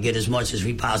to try to get as much as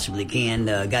we possibly can.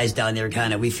 Guys down there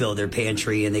we fill their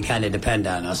pantry, and they kind of depend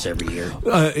on us every year.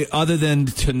 Other than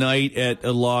tonight at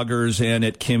Loggers and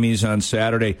at Kimmy's on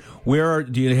Saturday, do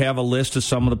you have a list of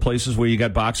some of the places where you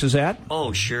got boxes at?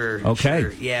 Oh, sure. Okay.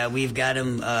 Sure. Yeah, we've got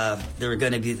them.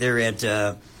 They're at,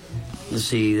 let's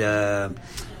see, the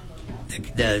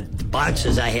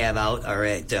boxes I have out are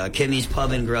at Kimmy's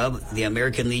Pub and Grub, the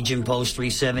American Legion Post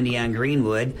 370 on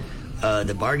Greenwood,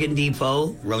 the Bargain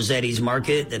Depot, Rossetti's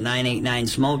Market, the 989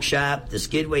 Smoke Shop, the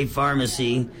Skidway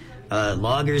Pharmacy,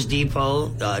 Loggers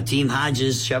Depot, Team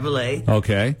Hodges Chevrolet.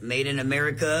 Okay. Made in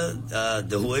America,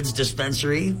 the Woods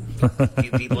Dispensary.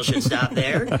 You people should stop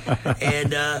there.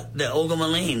 And the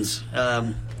Ogama Lanes.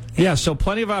 Yeah, so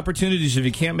plenty of opportunities if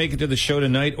you can't make it to the show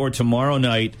tonight or tomorrow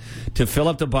night to fill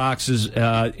up the boxes.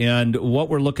 And what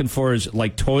we're looking for is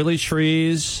like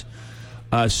toiletries,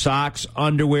 socks,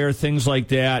 underwear, things like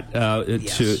that,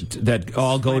 that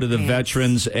all go to the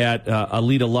veterans at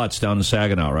Alita Lutz down in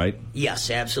Saginaw, right?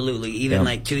 Yes, absolutely. Even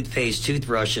like toothpaste,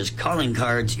 toothbrushes, calling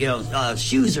cards.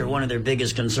 Shoes are one of their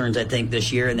biggest concerns, I think,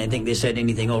 this year, and I think they said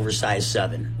anything over size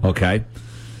 7. Okay.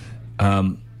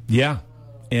 Yeah.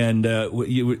 And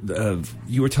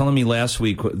you were telling me last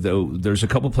week, though, there's a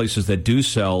couple places that do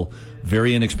sell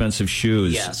very inexpensive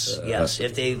shoes. Yes.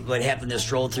 If they would happen to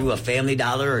stroll through a Family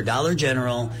Dollar or Dollar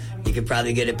General, you could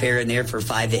probably get a pair in there for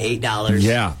 $5 to $8.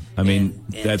 Yeah, I mean,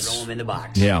 and that's throw them in the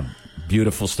box. Yeah,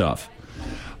 beautiful stuff.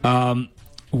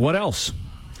 What else?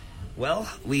 Well,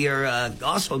 we are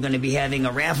also going to be having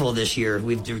a raffle this year.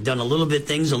 We've done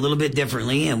things a little bit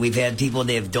differently, and we've had people,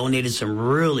 they have donated some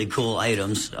really cool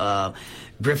items.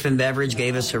 Griffin Beverage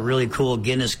gave us a really cool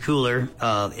Guinness cooler,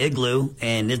 Igloo,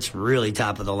 and it's really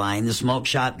top of the line. The Smoke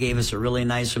Shop gave us a really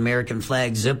nice American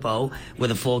flag Zippo with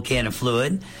a full can of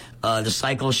fluid. The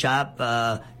Cycle Shop,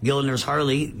 Gildner's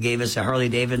Harley, gave us a Harley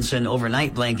Davidson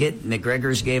overnight blanket.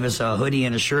 McGregor's gave us a hoodie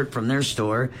and a shirt from their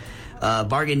store.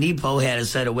 Bargain Depot had a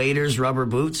set of waders, rubber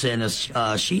boots, and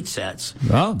sheet sets.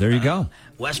 Oh, there you go.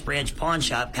 West Branch Pawn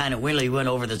Shop kind of really went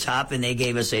over the top, and they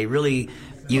gave us a really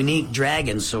unique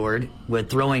dragon sword with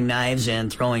throwing knives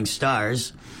and throwing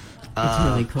stars. That's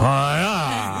really cool.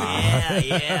 Yeah.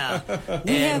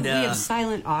 We have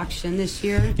silent auction this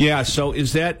year. Yeah, so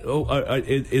is that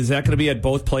going to be at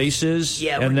both places?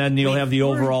 Yeah. And then you'll have the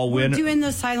overall winner? We're doing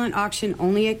the silent auction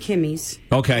only at Kimmy's.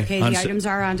 Okay. The items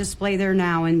are on display there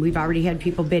now, and we've already had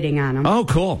people bidding on them. Oh,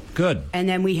 cool. Good. And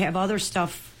then we have other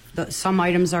stuff. Some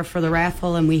items are for the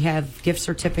raffle, and we have gift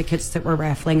certificates that we're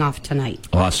raffling off tonight.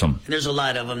 Awesome. There's a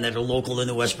lot of them that are local in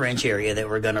the West Branch area that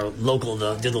we're going to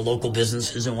do the local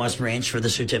businesses in West Branch for the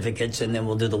certificates, and then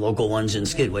we'll do the local ones in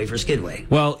Skidway for Skidway.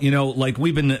 Well, like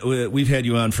we've had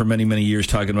you on for many, many years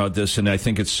talking about this, and I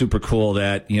think it's super cool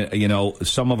that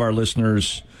some of our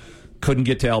listeners couldn't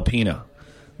get to Alpena.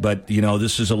 But,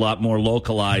 this is a lot more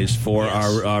localized for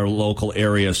our local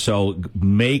area. So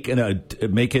make it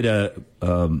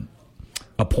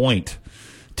a point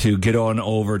to get on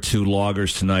over to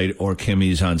Loggers tonight or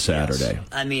Kimmy's on Saturday. Yes.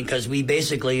 I mean, because we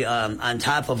basically, on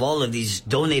top of all of these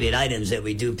donated items that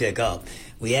we do pick up,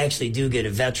 we actually do get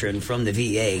a veteran from the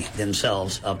VA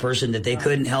themselves, a person that they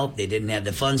couldn't help, they didn't have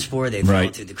the funds for, they fell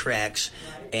through the cracks.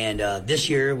 And this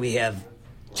year we have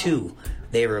 2.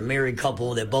 They were a married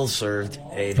couple that both served.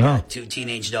 They've got 2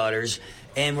 teenage daughters.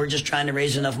 And we're just trying to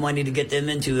raise enough money to get them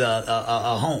into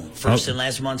a home. First and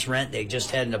last month's rent, they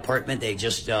just had an apartment. They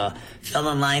just fell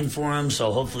in line for them.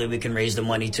 So hopefully we can raise the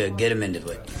money to get them into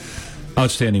it.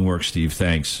 Outstanding work, Steve.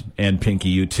 Thanks. And Pinky,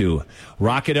 you too.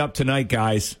 Rock it up tonight,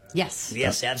 guys. Yes.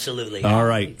 Yes, absolutely. All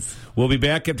right. We'll be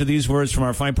back after these words from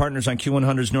our fine partners on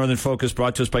Q100's Northern Focus,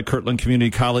 brought to us by Kirtland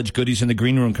Community College. Goodies in the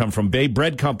green room come from Bay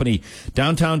Bread Company,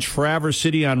 downtown Traverse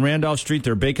City on Randolph Street.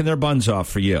 They're baking their buns off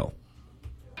for you.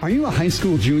 Are you a high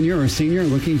school junior or senior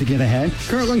looking to get ahead?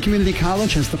 Kirtland Community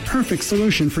College has the perfect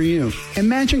solution for you.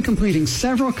 Imagine completing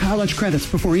several college credits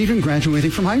before even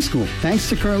graduating from high school. Thanks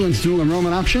to Kirtland's dual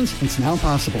enrollment options, it's now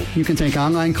possible. You can take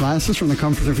online classes from the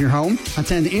comfort of your home,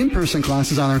 attend in-person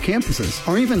classes on our campuses,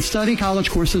 or even study college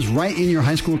courses right in your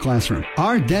high school classroom.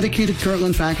 Our dedicated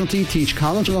Kirtland faculty teach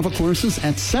college-level courses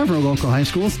at several local high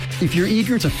schools. If you're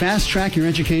eager to fast-track your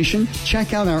education,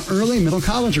 check out our early middle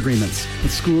college agreements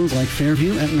with schools like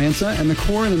Fairview and Atlanta and the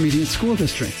Core Intermediate School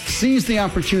District. Seize the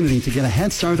opportunity to get a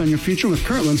head start on your future with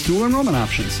Kirtland's dual enrollment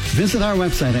options. Visit our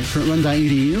website at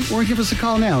kirtland.edu or give us a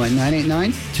call now at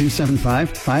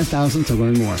 989-275-5000 to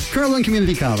learn more. Kirtland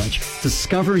Community College.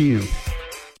 Discover you.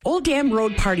 Old Dam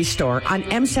Road Party Store on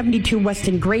M72 West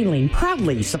in Grayling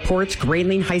proudly supports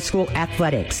Grayling High School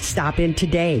athletics. Stop in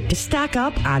today to stock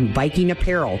up on Viking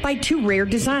apparel by Two Rare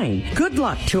Design. Good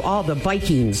luck to all the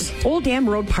Vikings. Old Dam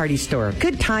Road Party Store.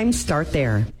 Good times start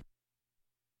there.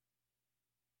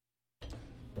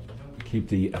 Keep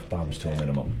the F-bombs to a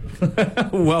minimum.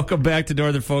 Welcome back to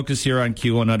Northern Focus here on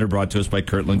Q100, brought to us by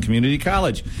Kirtland Community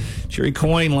College. Jerry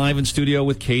Coyne live in studio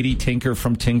with Katie Tinker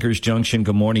from Tinker's Junction.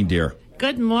 Good morning, dear.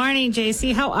 Good morning,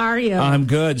 JC. How are you? I'm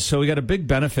good. So we got a big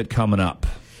benefit coming up.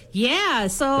 Yeah.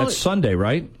 So that's Sunday,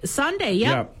 right? Sunday.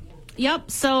 Yep. Yep.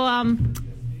 So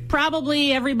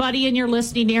probably everybody in your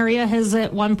listening area has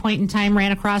at one point in time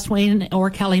ran across Wayne or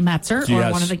Kelly Metzer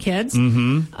or one of the kids.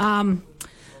 Mm-hmm.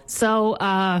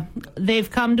 So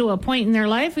they've come to a point in their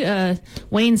life.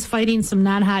 Wayne's fighting some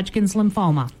non-Hodgkin's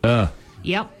lymphoma.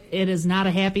 Yep. It is not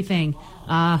a happy thing.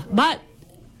 But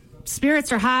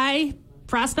spirits are high.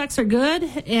 Prospects are good.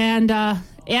 And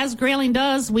as Grayling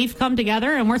does, we've come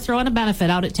together and we're throwing a benefit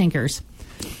out at Tinker's.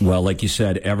 Well, like you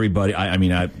said, everybody,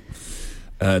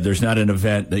 there's not an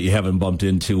event that you haven't bumped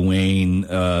into Wayne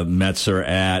Metzer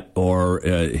at, or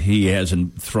he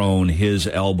hasn't thrown his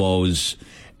elbows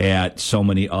at so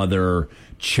many other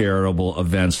charitable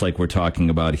events like we're talking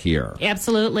about here.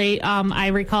 Absolutely. I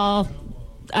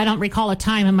don't recall a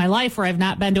time in my life where I've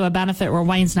not been to a benefit where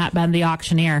Wayne's not been the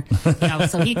auctioneer.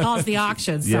 So he calls the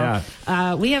auction. So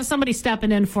we have somebody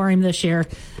stepping in for him this year.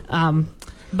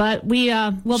 But we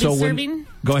will be serving.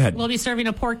 Go ahead. We'll be serving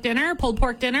a pulled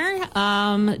pork dinner.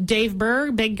 Dave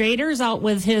Berg, Big Gator's out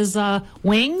with his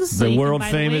wings. The world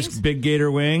famous Big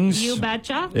Gator wings. You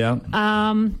betcha.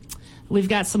 Yeah. We've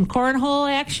got some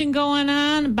cornhole action going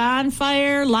on,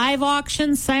 bonfire, live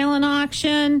auction, silent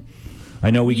auction.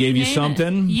 I know we gave you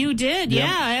something. You did,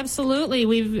 yeah, absolutely.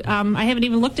 We've I haven't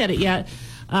even looked at it yet.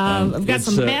 I've got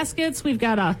some baskets. We've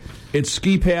got it's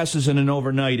ski passes and an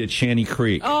overnight at Shanty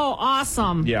Creek. Oh,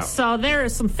 awesome! Yeah. So there are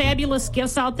some fabulous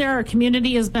gifts out there. Our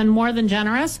community has been more than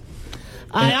generous.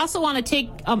 I also want to take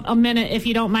a minute, if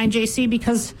you don't mind, JC,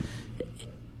 because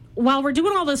while we're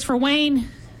doing all this for Wayne,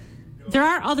 there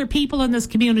are other people in this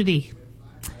community.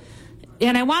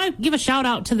 And I want to give a shout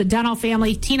out to the Deno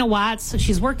family. Tina Watts,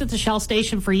 she's worked at the Shell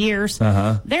Station for years.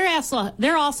 Uh-huh.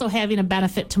 They're also having a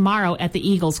benefit tomorrow at the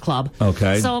Eagles Club.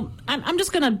 Okay. So I'm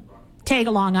just going to tag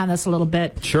along on this a little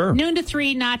bit. Sure. Noon to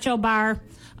 3, Nacho Bar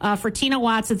for Tina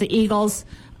Watts at the Eagles.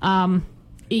 Silent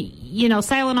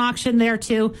auction there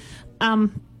too.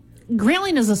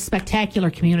 Grayling is a spectacular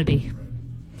community.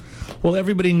 Well,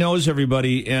 everybody knows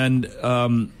everybody, and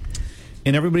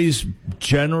everybody's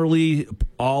generally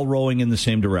all rowing in the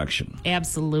same direction.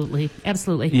 Absolutely.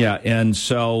 Absolutely. Yeah, and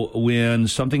so when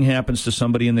something happens to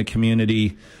somebody in the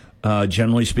community,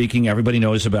 generally speaking, everybody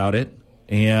knows about it,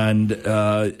 and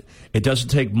it doesn't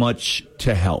take much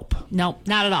to help. No,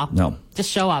 not at all. No. Just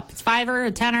show up. It's $5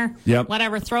 a $10,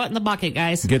 whatever. Throw it in the bucket,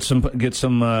 guys. Get some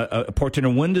pork dinner.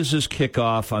 When does this kick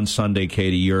off on Sunday,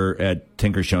 Katie? You're at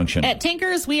Tinker's Junction. At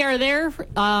Tinker's, we are there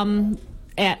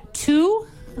at 2.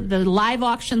 The live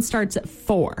auction starts at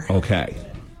 4. Okay.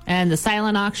 And the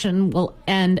silent auction will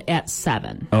end at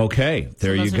 7. Okay,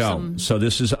 there you go. So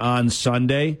this is on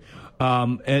Sunday.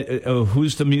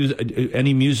 Who's the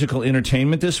any musical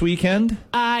entertainment this weekend?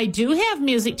 I do have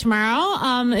music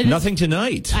tomorrow. Nothing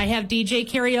tonight. I have DJ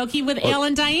karaoke with Al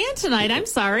and Diane tonight. I'm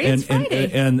sorry, it's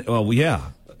Friday. And yeah.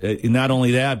 not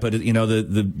only that, but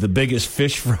the biggest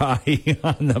fish fry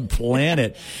on the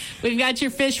planet. We've got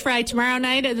your fish fry tomorrow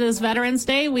night. It is Veterans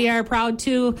Day. We are proud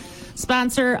to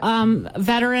sponsor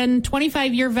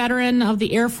 25-year veteran of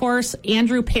the Air Force,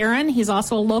 Andrew Perrin. He's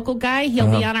also a local guy.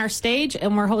 He'll be on our stage,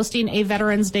 and we're hosting a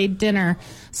Veterans Day dinner,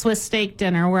 Swiss steak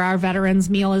dinner, where our veterans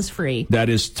meal is free. That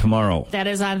is tomorrow. That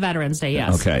is on Veterans Day,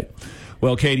 yes. Okay.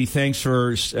 Well, Katie, thanks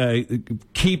for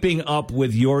keeping up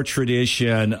with your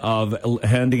tradition of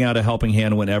handing out a helping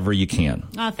hand whenever you can.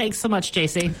 Thanks so much,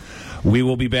 JC. We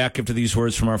will be back after these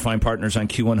words from our fine partners on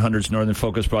Q100's Northern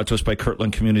Focus, brought to us by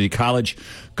Kirtland Community College.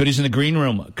 Goodies in the green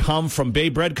room come from Bay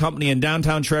Bread Company in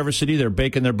downtown Traverse City. They're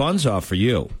baking their buns off for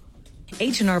you.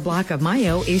 H&R Block of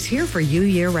Mayo is here for you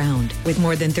year-round. With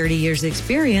more than 30 years'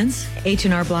 experience,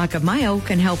 H&R Block of Mayo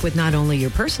can help with not only your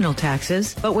personal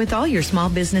taxes, but with all your small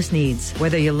business needs.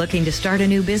 Whether you're looking to start a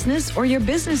new business or your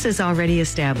business is already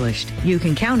established, you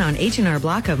can count on H&R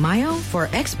Block of Mayo for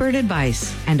expert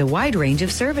advice and a wide range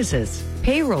of services.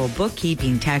 Payroll,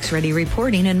 bookkeeping, tax-ready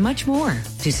reporting, and much more.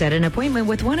 To set an appointment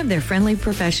with one of their friendly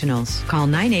professionals, call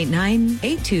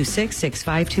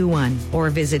 989-826-6521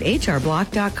 or visit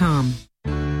hrblock.com.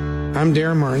 I'm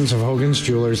Darren Martins of Hogan's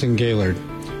Jewelers in Gaylord.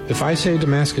 If I say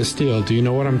Damascus steel, do you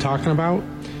know what I'm talking about?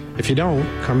 If you don't,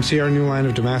 come see our new line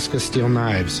of Damascus steel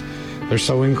knives. They're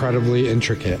so incredibly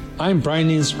intricate. I'm Brian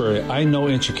Eansbury. I know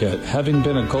intricate. Having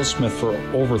been a goldsmith for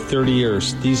over 30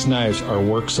 years, these knives are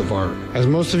works of art. As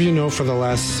most of you know, for the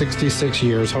last 66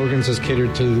 years, Hogan's has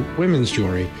catered to women's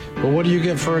jewelry. But what do you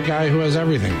get for a guy who has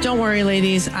everything? Don't worry,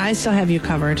 ladies. I still have you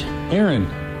covered. Aaron,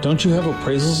 don't you have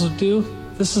appraisals to do?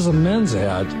 This is a men's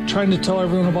ad, trying to tell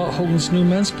everyone about Hogan's new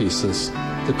men's pieces.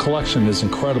 The collection is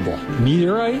incredible.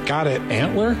 Meteorite? Got it.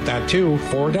 Antler? That too.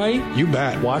 Fordite? You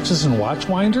bet. Watches and watch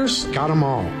winders? Got them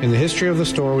all. In the history of the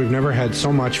store, we've never had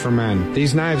so much for men.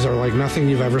 These knives are like nothing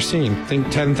you've ever seen. Think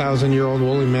 10,000-year-old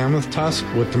woolly mammoth tusk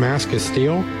with Damascus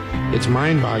steel? It's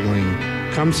mind-boggling.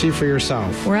 Come see for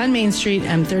yourself. We're on Main Street,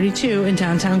 M32 in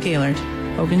downtown Gaylord.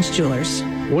 Hogan's Jewelers.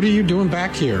 What are you doing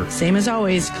back here? Same as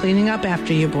always, cleaning up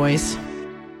after you boys.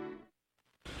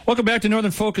 Welcome back to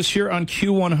Northern Focus here on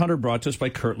Q100, brought to us by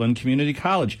Kirtland Community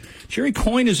College. Jerry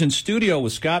Coyne is in studio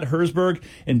with Scott Herzberg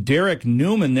and Derek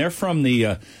Newman. They're from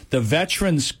the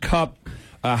Veterans Cup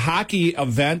hockey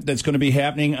event that's going to be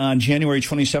happening on January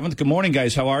 27th. Good morning,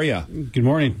 guys. How are you? Good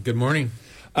morning. Good morning.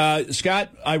 Scott,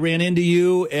 I ran into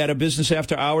you at a business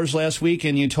after hours last week,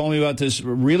 and you told me about this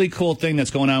really cool thing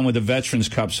that's going on with the Veterans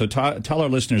Cup. So tell our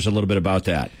listeners a little bit about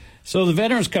that. So the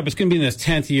Veterans Cup is going to be in its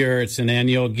 10th year. It's an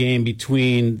annual game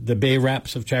between the Bay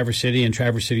Reps of Traverse City and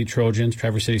Traverse City Trojans,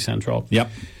 Traverse City Central.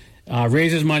 Yep.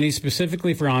 Raises money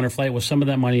specifically for Honor Flight, with some of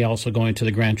that money also going to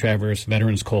the Grand Traverse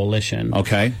Veterans Coalition.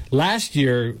 Okay. Last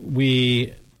year,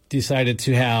 we decided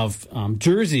to have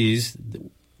jerseys,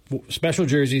 special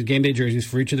jerseys, game day jerseys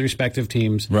for each of the respective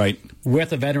teams, right,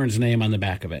 with a veteran's name on the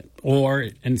back of it. Or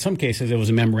in some cases, it was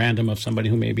a memorandum of somebody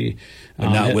who maybe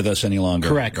not with us any longer.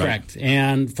 Correct, right. Correct.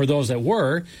 And for those that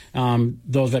were,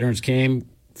 those veterans came,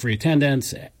 free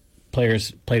attendance.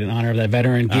 Players played in honor of that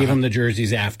veteran, gave them the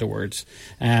jerseys afterwards,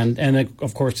 and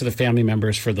of course to the family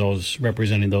members for those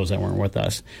representing those that weren't with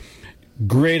us.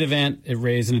 Great event. It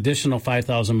raised an additional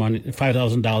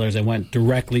 $5,000 that went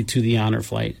directly to the Honor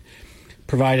Flight.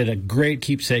 Provided a great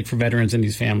keepsake for veterans and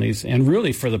these families, and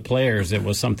really for the players, it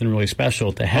was something really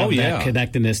special to have that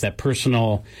connectedness, that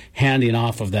personal handing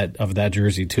off of that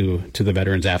jersey to the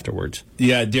veterans afterwards.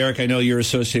 Yeah, Derek, I know you're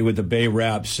associated with the Bay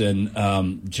Reps, and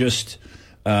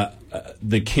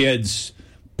the kids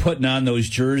putting on those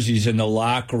jerseys in the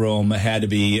locker room had to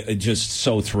be just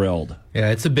so thrilled.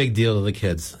 Yeah, it's a big deal to the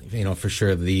kids, for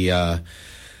sure. The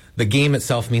game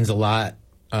itself means a lot.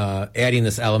 Adding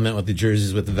this element with the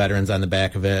jerseys with the veterans on the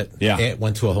back of it, it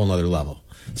went to a whole nother level.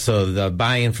 So the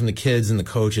buy-in from the kids and the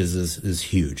coaches is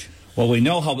huge. Well, we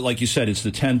know how, like you said, it's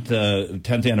the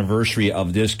 10th anniversary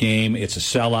of this game. It's a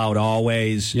sellout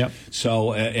always. Yep.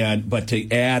 So, but to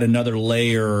add another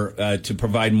layer to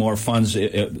provide more funds,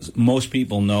 most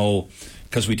people know,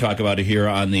 because we talk about it here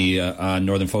on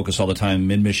Northern Focus all the time.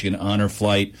 Mid-Michigan Honor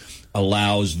Flight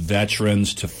allows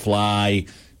veterans to fly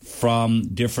from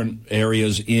different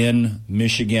areas in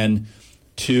Michigan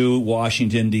to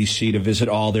Washington, D.C. to visit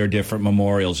all their different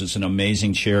memorials. It's an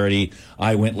amazing charity.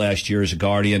 I went last year as a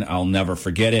guardian. I'll never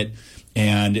forget it.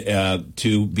 And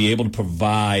to be able to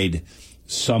provide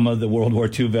some of the World War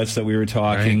II vets that we were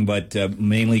talking, but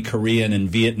mainly Korean and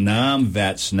Vietnam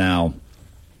vets now,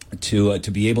 to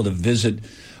be able to visit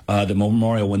the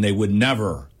memorial when they would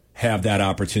never have that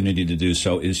opportunity to do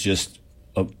so is just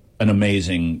an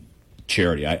amazing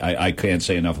charity. I can't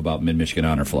say enough about Mid-Michigan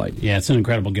Honor Flight. Yeah, it's an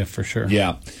incredible gift for sure.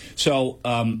 Yeah. So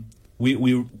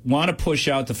we want to push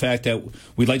out the fact that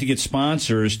we'd like to get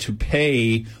sponsors to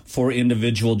pay for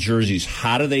individual jerseys.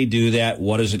 How do they do that?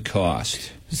 What does it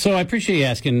cost? So I appreciate you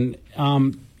asking.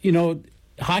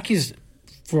 Hockey's,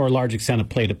 for a large extent, a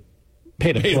pay to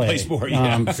play sport,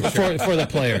 yeah, for the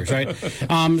players, right?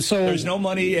 So there's no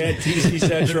money at TC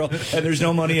Central, and there's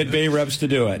no money at Bay Reps to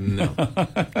do it. No.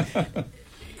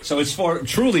 So it's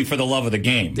truly for the love of the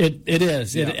game. It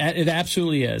is. Yeah. It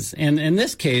absolutely is. And in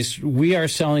this case, we are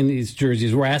selling these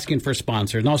jerseys. We're asking for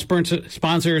sponsors. Now,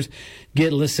 sponsors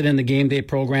get listed in the game day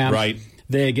program. Right.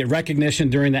 They get recognition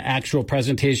during the actual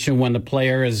presentation when the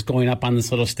player is going up on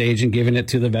this little stage and giving it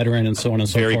to the veteran and so on and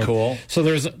so forth. Very cool. So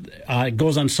there's it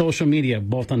goes on social media,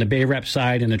 both on the Bay Rep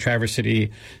side and the Traverse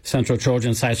City Central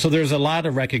Trojan side. So there's a lot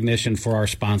of recognition for our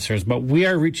sponsors. But we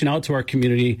are reaching out to our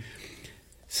community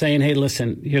saying, hey,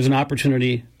 listen, here's an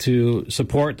opportunity to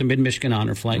support the Mid-Michigan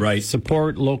Honor Flight, right,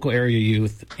 support local area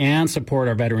youth, and support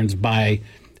our veterans by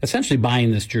essentially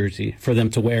buying this jersey for them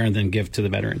to wear and then give to the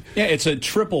veteran. Yeah, it's a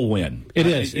triple win. It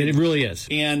is. It really is.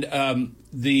 And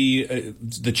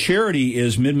the charity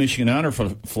is Mid-Michigan Honor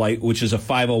Flight, which is a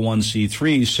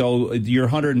 501c3. So your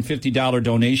 $150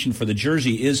 donation for the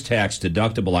jersey is tax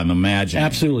deductible, I'm imagining.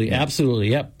 Absolutely,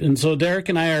 yep. And so Derek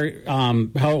and I are,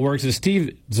 how it works is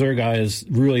Steve Zerga is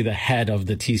really the head of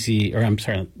the TC, or I'm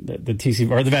sorry, the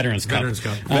TC, or the Veterans Cup. Veterans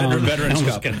Cup.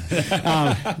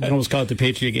 I almost call it the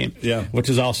Patriot Game, yeah, which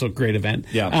is also a great event.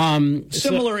 Yeah.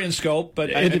 Similar in scope,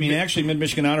 but I mean, actually,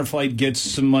 Mid-Michigan Honor Flight gets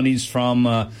some monies from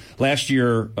last year.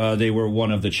 They were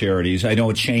one of the charities. I know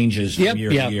it changes from year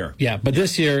to year. Yeah, but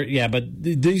this year,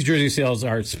 these jersey sales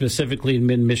are specifically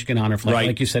Mid-Michigan Honor Flight. Right.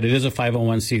 Like you said, it is a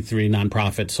 501c3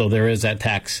 nonprofit, so there is that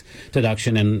tax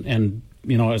deduction. And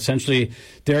essentially,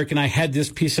 Derek and I had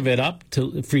this piece of it up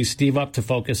to free Steve up to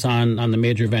focus on the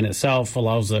major event itself,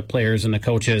 allows the players and the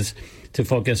coaches to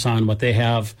focus on what they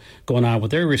have going on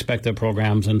with their respective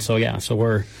programs. And so,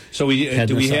 do we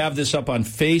have this up on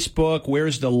Facebook?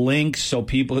 Where's the link? So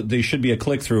people, there should be a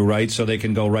click through, right? So they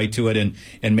can go right to it and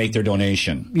make their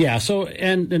donation. Yeah. So,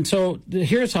 and so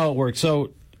here's how it works.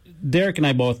 So Derek and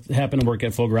I both happen to work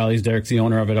at Full Rallies. Derek's the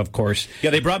owner of it, of course. Yeah,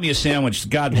 they brought me a sandwich.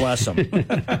 God bless them.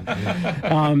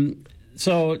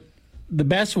 So the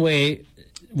best way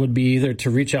would be either to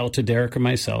reach out to Derek or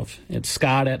myself. It's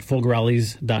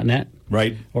Scott@fullgrallies.net.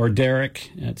 Right. Or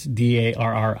Derek, that's Darric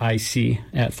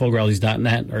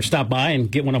 @fullgrallies.net, or stop by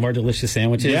and get one of our delicious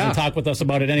sandwiches and talk with us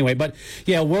about it anyway. But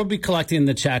yeah, we'll be collecting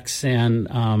the checks and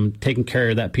taking care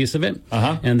of that piece of it,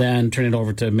 and then turn it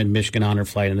over to Mid-Michigan Honor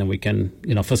Flight, and then we can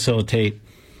facilitate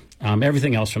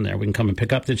everything else from there. We can come and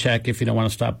pick up the check if you don't want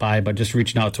to stop by, but just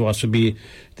reaching out to us would be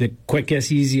the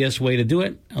quickest, easiest way to do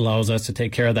it. Allows us to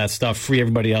take care of that stuff, free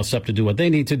everybody else up to do what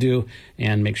they need to do,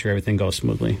 and make sure everything goes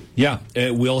smoothly. Yeah,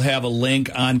 we'll have a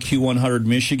link on Q100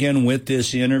 Michigan with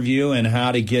this interview and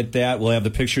how to get that. We'll have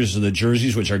the pictures of the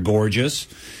jerseys, which are gorgeous.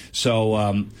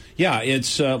 So,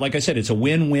 it's like I said, it's a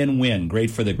win-win-win.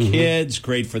 Great for the kids,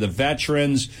 great for the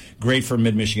veterans, great for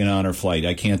Mid-Michigan Honor Flight.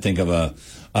 I can't think of a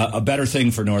better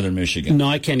thing for Northern Michigan. No,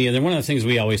 I can't either. One of the things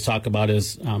we always talk about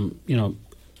is,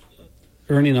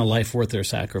 earning a life worth their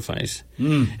sacrifice.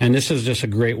 And this is just a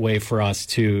great way for us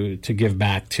to give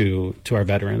back to our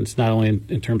veterans, not only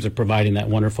in terms of providing that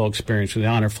wonderful experience with the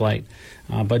Honor Flight,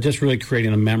 but just really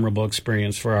creating a memorable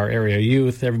experience for our area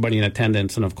youth, everybody in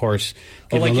attendance, and of course,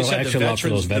 giving a little extra love for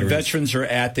those veterans. The veterans are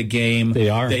at the game. They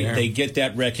are. They get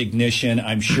that recognition.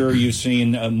 I'm sure you've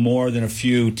seen more than a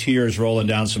few tears rolling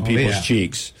down some people's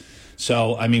cheeks.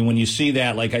 So, I mean, when you see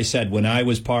that, like I said, when I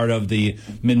was part of the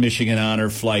Mid-Michigan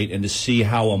Honor Flight, and to see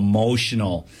how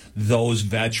emotional those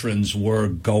veterans were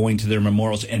going to their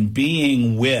memorials and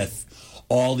being with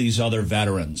all these other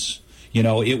veterans,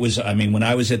 it was, when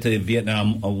I was at the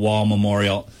Vietnam Wall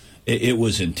Memorial, it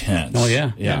was intense. Oh,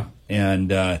 yeah. Yeah.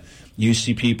 And you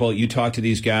see people, you talk to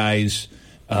these guys,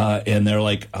 and they're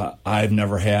like, I've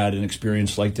never had an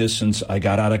experience like this since I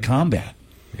got out of combat.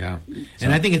 Yeah,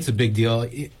 and I think it's a big deal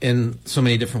in so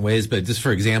many different ways. But just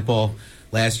for example,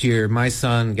 last year my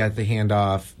son got the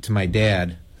handoff to my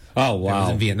dad. Oh, wow. That was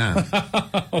in Vietnam.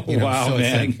 Wow, so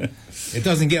man. It's like, it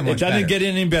doesn't get much better. It doesn't get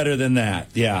any better than that.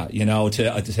 Yeah,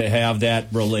 to have that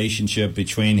relationship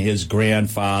between his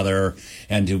grandfather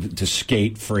and to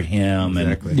skate for him.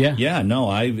 Exactly. And,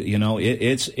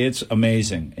 it's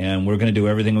amazing. And we're going to do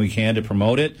everything we can to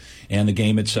promote it and the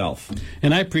game itself.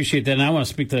 And I appreciate that. And I want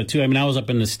to speak to that, too. I was up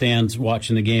in the stands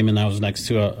watching the game, and I was next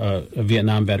to a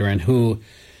Vietnam veteran who,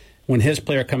 when his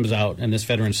player comes out and this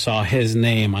veteran saw his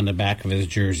name on the back of his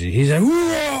jersey, he's like, whoa!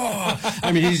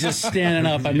 I mean, he's just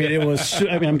standing up. I mean,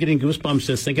 I'm getting goosebumps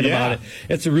just thinking about it.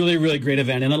 It's a really, really great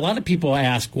event. And a lot of people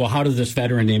ask, well, how does this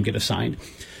veteran name get assigned?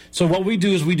 So what we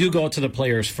do is we do go to the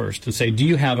players first and say, do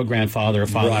you have a grandfather or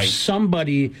father,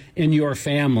 somebody in your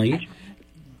family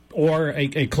or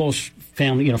a close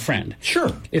family, friend?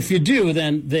 Sure. If you do,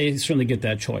 then they certainly get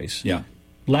that choice. Yeah.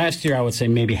 Last year, I would say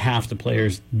maybe half the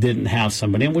players didn't have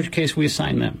somebody, in which case we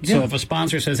assign them. Yeah. So if a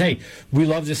sponsor says, hey, we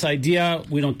love this idea,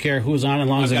 we don't care who's on as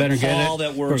long as the veteran gets it. Paul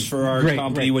that works for our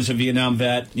company was a Vietnam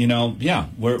vet.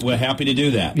 We're happy to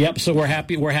do that. Yep, so we're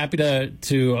happy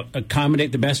to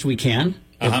accommodate the best we can.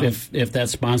 If that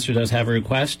sponsor does have a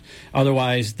request.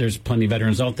 Otherwise, there's plenty of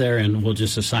veterans out there, and we'll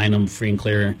just assign them free and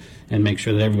clear and make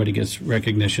sure that everybody gets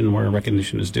recognition where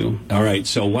recognition is due. All right.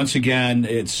 So once again,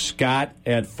 it's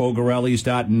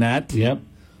Scott@Fogarellis.net. Yep.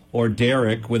 Or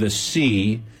Derek with a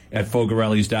C at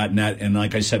Fogarellis.net. And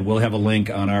like I said, we'll have a link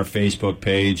on our Facebook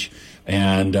page.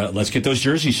 And let's get those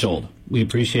jerseys sold. We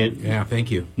appreciate it. Yeah,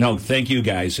 thank you. No, thank you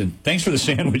guys. And thanks for the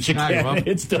sandwich again.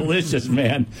 It's delicious,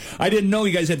 man. I didn't know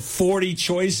you guys had 40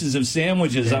 choices of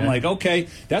sandwiches. Yeah. I'm like, okay,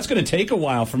 that's going to take a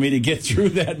while for me to get through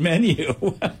that menu.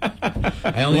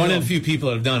 I only know a few people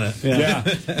that have done it. Yeah.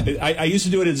 I used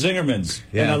to do it at Zingerman's.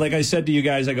 Yeah. And like I said to you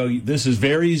guys, I go, this is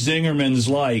very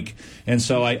Zingerman's-like. And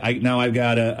so now I've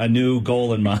got a new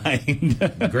goal in mind.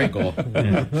 Great goal.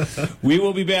 Yeah. We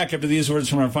will be back after these words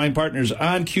from our fine partners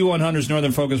on Q100's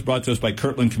Northern Focus, brought to us by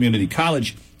Kirtland Community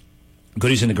College.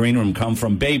 Goodies in the green room come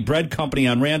from Bay Bread Company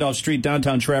on Randolph Street,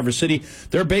 downtown Traverse City.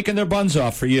 They're baking their buns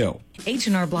off for you.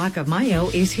 H&R Block of Mayo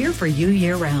is here for you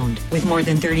year-round. With more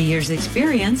than 30 years'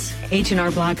 experience, H&R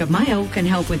Block of Mayo can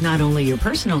help with not only your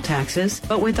personal taxes,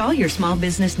 but with all your small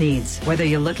business needs. Whether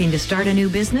you're looking to start a new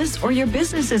business or your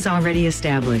business is already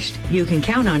established, you can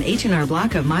count on H&R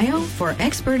Block of Mayo for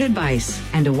expert advice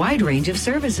and a wide range of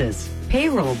services.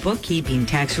 Payroll, bookkeeping,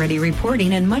 tax-ready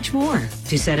reporting, and much more.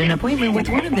 To set an appointment with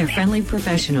one of their friendly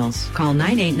professionals, call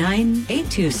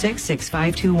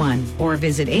 989-826-6521 or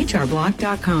visit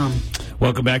hrblock.com.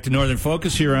 Welcome back to Northern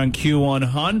Focus here on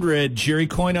Q100. Jerry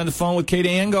Coyne on the phone with Kate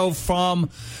Ango from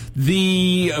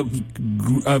the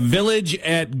Village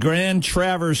at Grand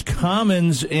Traverse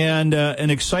Commons, and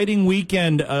an exciting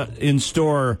weekend in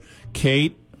store,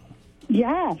 Kate.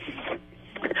 Yes.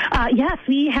 Yes,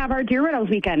 we have our Deer Widows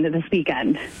weekend this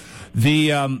weekend.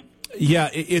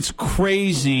 It's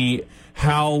crazy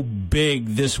how big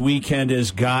this weekend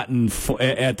has gotten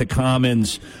at the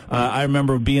Commons. I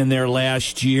remember being there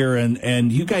last year,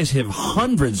 and you guys have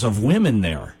hundreds of women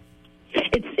there.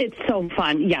 It's so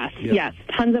fun. Yes.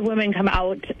 Tons of women come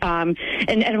out,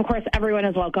 and of course everyone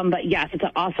is welcome. But yes, it's an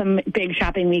awesome big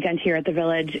shopping weekend here at the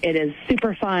Village. It is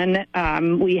super fun.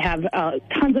 We have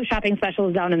tons of shopping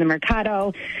specials down in the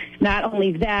Mercado. Not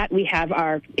only that, we have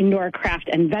our indoor craft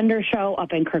and vendor show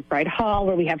up in Kirkbride Hall,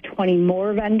 where we have 20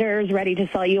 more vendors ready to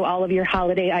sell you all of your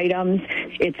holiday items.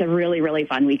 It's a really, really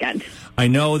fun weekend. I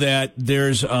know that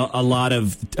there's a lot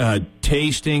of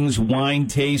tastings, wine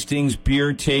tastings,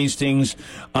 beer tastings,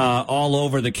 all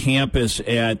over the campus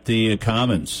at the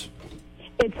Commons.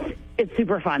 It's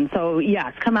super fun. So,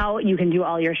 yes, come out. You can do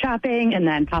all your shopping and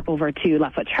then pop over to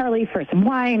Left Foot Charlie for some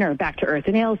wine or back to Earth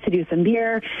and Ales to do some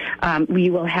beer.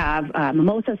 We will have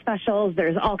mimosa specials.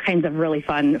 There's all kinds of really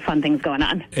fun things going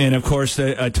on. And, of course,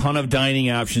 a ton of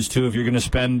dining options, too, if you're going to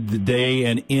spend the day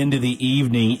and into the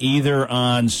evening, either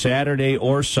on Saturday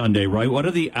or Sunday, right? What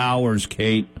are the hours,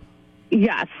 Kate?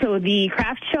 Yes, so the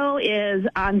craft show is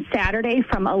on Saturday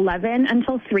from 11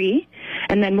 until 3,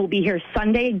 and then we'll be here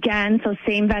Sunday again, so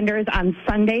same vendors on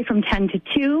Sunday from 10 to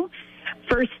 2.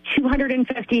 First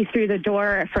 250 through the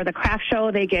door for the craft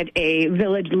show, they get a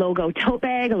Village logo tote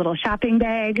bag, a little shopping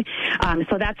bag,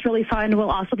 so that's really fun.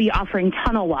 We'll also be offering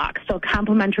tunnel walks, so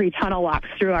complimentary tunnel walks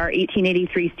through our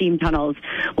 1883 steam tunnels.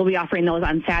 We'll be offering those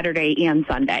on Saturday and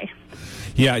Sunday.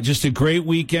 Yeah, just a great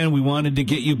weekend. We wanted to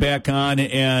get you back on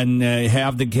and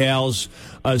have the gals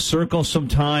circle some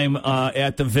time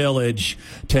at the Village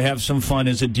to have some fun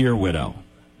as a Deer Widow.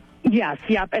 Yes,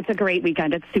 yep. It's a great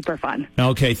weekend. It's super fun.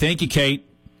 Okay, thank you, Kate.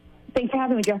 Thanks for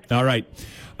having me, Joe. All right.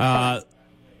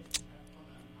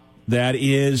 That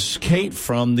is Kate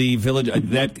from the Village.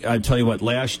 I tell you what,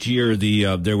 last year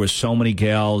there was so many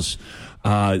gals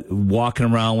walking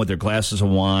around with their glasses of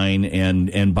wine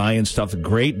and buying stuff.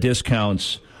 Great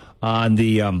discounts on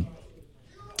the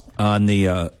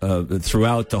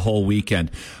throughout the whole weekend.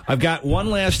 I've got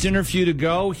one last interview to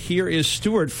go. Here is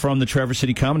Stuart from the Traverse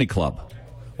City Comedy Club.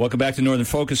 Welcome back to Northern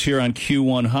Focus here on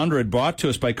Q100, brought to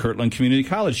us by Kirtland Community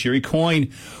College. Sherry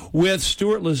Coyne with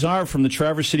Stuart Lazar from the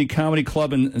Traverse City Comedy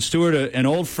Club. And Stuart, an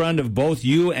old friend of both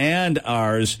you and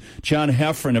ours, John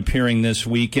Heffron, appearing this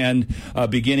weekend,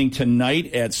 beginning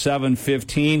tonight at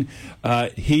 7:15.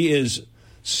 He is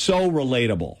so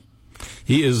relatable.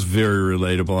 He is very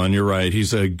relatable, and you're right.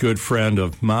 He's a good friend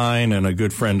of mine and a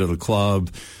good friend of the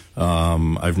club.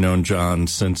 I've known John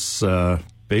since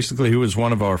basically he was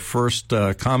one of our first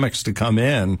comics to come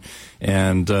in,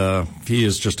 and he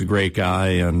is just a great guy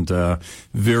and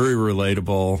very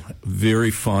relatable,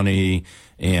 very funny,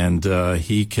 and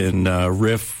he can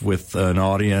riff with an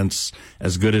audience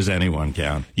as good as anyone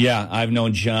can. Yeah, I've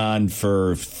known John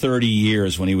for 30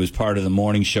 years when he was part of the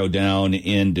morning show down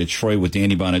in Detroit with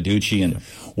Danny Bonaducci and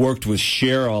worked with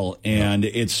Cheryl. And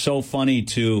it's so funny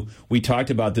we talked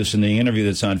about this in the interview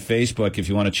that's on Facebook, if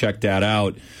you want to check that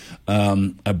out,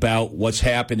 about what's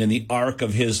happened in the arc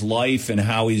of his life and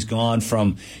how he's gone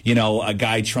from, a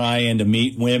guy trying to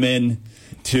meet women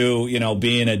to,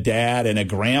 being a dad and a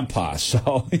grandpa.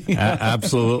 So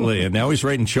absolutely. And now he's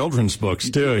writing children's books,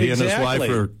 too. He and his wife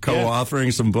are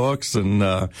co-authoring some books,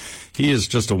 and he is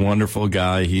just a wonderful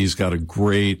guy. He's got a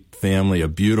great family, a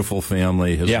beautiful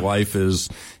family. His wife is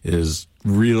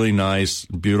really nice,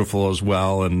 beautiful as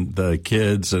well, and the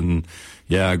kids and,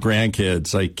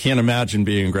 grandkids. I can't imagine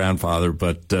being a grandfather,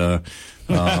 but...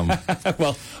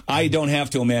 well, I don't have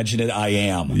to imagine it. I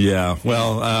am. Yeah.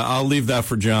 Well, I'll leave that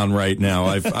for John right now.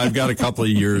 I've got a couple of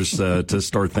years to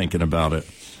start thinking about it.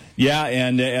 Yeah,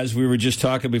 and as we were just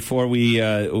talking before we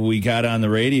got on the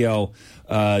radio,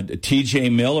 T.J.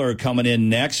 Miller coming in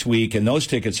next week, and those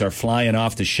tickets are flying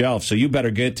off the shelf. So you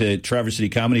better get to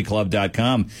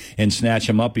TraverseCityComedyClub.com and snatch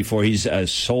him up before he's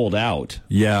sold out.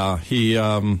 Yeah,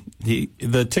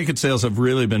 the ticket sales have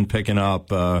really been picking up.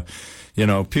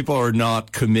 People are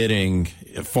not committing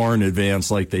far in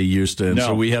advance like they used to. And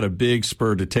so we had a big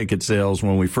spur to ticket sales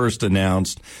when we first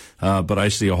announced, but I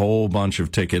see a whole bunch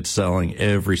of tickets selling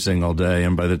every single day.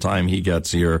 And by the time he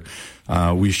gets here,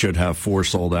 we should have 4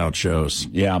 sold-out shows.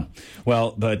 Yeah.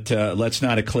 Well, but let's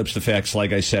not eclipse the facts.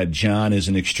 Like I said, John is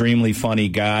an extremely funny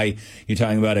guy. You're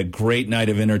talking about a great night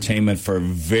of entertainment for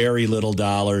very little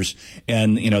dollars.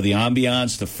 And, the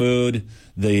ambiance, the food,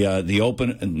 the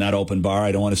not open bar.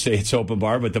 I don't want to say it's open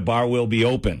bar, but the bar will be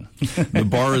open. The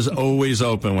bar is always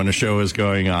open when a show is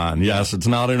going on. Yes, it's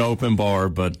not an open bar,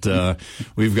 but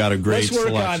we've got a great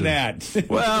selection. Let's work on that.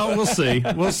 Well, we'll see.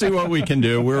 We'll see what we can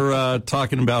do. We're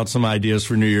talking about some ideas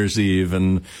for New Year's Eve,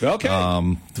 and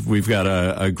we've got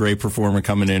a great performer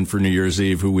coming in for New Year's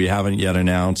Eve who we haven't yet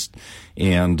announced.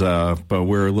 And but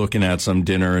we're looking at some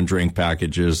dinner and drink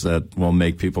packages that will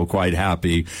make people quite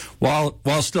happy while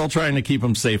still trying to keep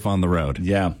them safe on the road.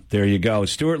 Yeah, there you go.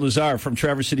 Stuart Lazar from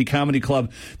Traverse City Comedy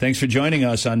Club. Thanks for joining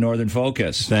us on Northern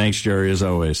Focus. Thanks, Jerry, as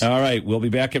always. All right, we'll be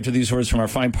back after these words from our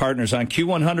fine partners on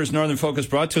Q100's Northern Focus,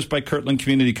 brought to us by Kirtland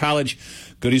Community College.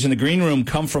 Goodies in the green room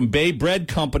come from Bay Bread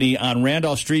Company on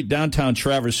Randolph Street, downtown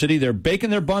Traverse City. They're baking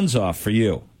their buns off for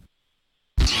you.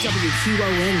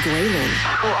 WQON Grayling.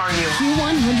 Who are you?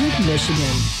 Q100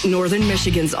 Michigan. Northern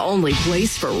Michigan's only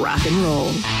place for rock and roll.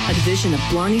 A division of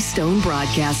Blarney Stone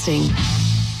Broadcasting.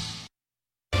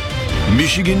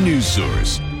 Michigan News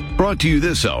Source. Brought to you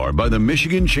this hour by the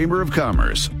Michigan Chamber of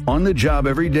Commerce. On the job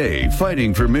every day,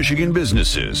 fighting for Michigan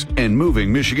businesses and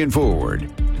moving Michigan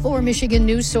forward. For Michigan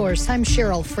News Source, I'm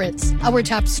Cheryl Fritz. Our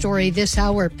top story this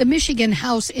hour. The Michigan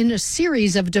House, in a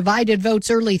series of divided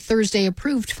votes early Thursday,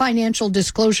 approved financial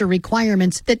disclosure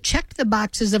requirements that checked the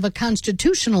boxes of a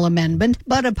constitutional amendment,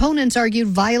 but opponents argued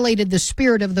violated the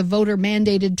spirit of the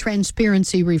voter-mandated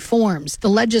transparency reforms. The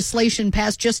legislation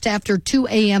passed just after 2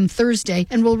 a.m. Thursday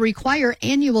and will require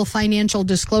annual financial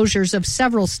disclosures of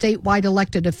several statewide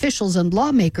elected officials and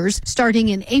lawmakers starting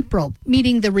in April,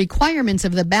 meeting the requirements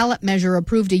of the ballot measure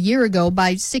approved a year ago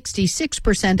by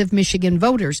 66% of Michigan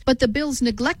voters. But the bills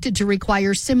neglected to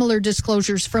require similar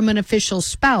disclosures from an official's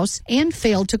spouse and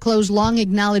failed to close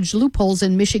long-acknowledged loopholes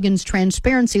in Michigan's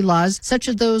transparency laws, such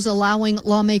as those allowing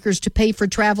lawmakers to pay for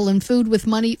travel and food with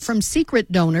money from secret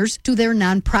donors to their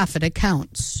nonprofit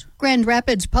accounts. Grand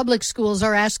Rapids Public Schools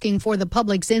are asking for the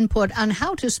public's input on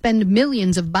how to spend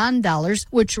millions of bond dollars,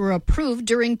 which were approved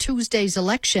during Tuesday's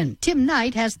election. Tim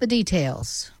Knight has the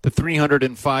details. The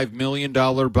 $305 million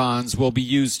bonds will be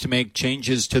used to make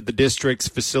changes to the district's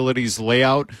facilities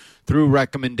layout, through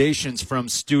recommendations from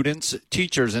students,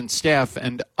 teachers, and staff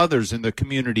and others in the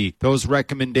community. Those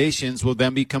recommendations will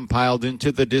then be compiled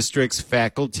into the district's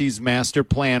faculty's master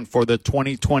plan for the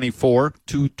 2024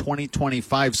 to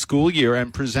 2025 school year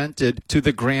and presented to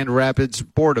the Grand Rapids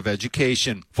Board of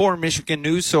Education. For Michigan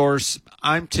News Source,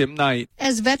 I'm Tim Knight.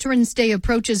 As Veterans Day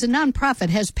approaches, a nonprofit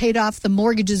has paid off the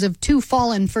mortgages of 2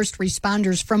 fallen first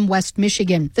responders from West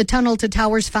Michigan. The Tunnel to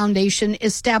Towers Foundation,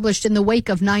 established in the wake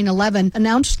of 9/11,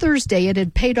 announced Thursday it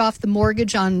had paid off the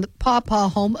mortgage on the Paw Paw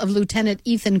home of Lieutenant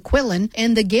Ethan Quillen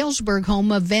and the Galesburg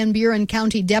home of Van Buren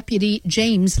County Deputy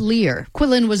James Lear.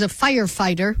 Quillen was a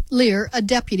firefighter, Lear a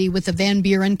deputy with the Van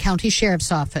Buren County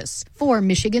Sheriff's Office. For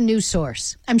Michigan News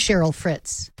Source, I'm Cheryl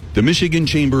Fritz. The Michigan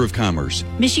Chamber of Commerce.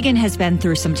 Michigan has been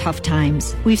through some tough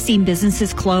times. We've seen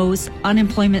businesses close,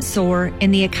 unemployment soar,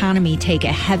 and the economy take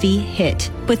a heavy hit.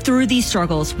 But through these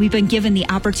struggles, we've been given the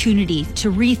opportunity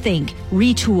to rethink,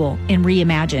 retool, and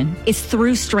reimagine. It's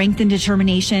through strength and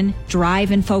determination,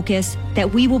 drive and focus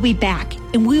that we will be back,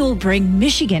 and we will bring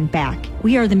Michigan back.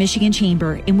 We are the Michigan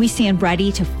Chamber, and we stand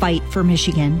ready to fight for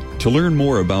Michigan. To learn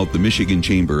more about the Michigan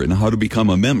Chamber and how to become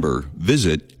a member,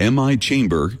 visit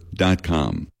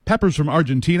michamber.com. Peppers from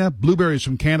Argentina, blueberries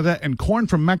from Canada, and corn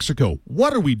from Mexico.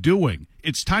 What are we doing?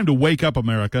 It's time to wake up,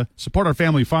 America, support our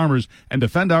family farmers, and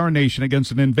defend our nation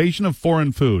against an invasion of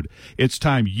foreign food. It's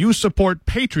time you support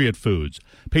Patriot Foods.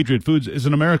 Patriot Foods is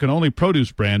an American-only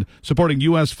produce brand supporting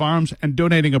U.S. farms and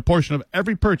donating a portion of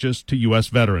every purchase to U.S.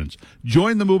 veterans.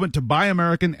 Join the movement to buy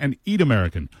American and eat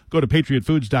American. Go to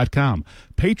patriotfoods.com.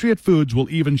 Patriot Foods will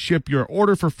even ship your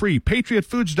order for free.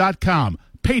 patriotfoods.com.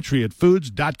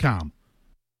 patriotfoods.com.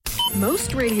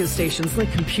 Most radio stations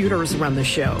let computers run the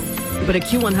show. But at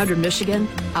Q100 Michigan,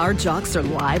 our jocks are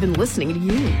live and listening to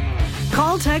you.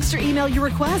 Call, text, or email your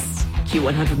requests.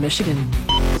 Q100 Michigan.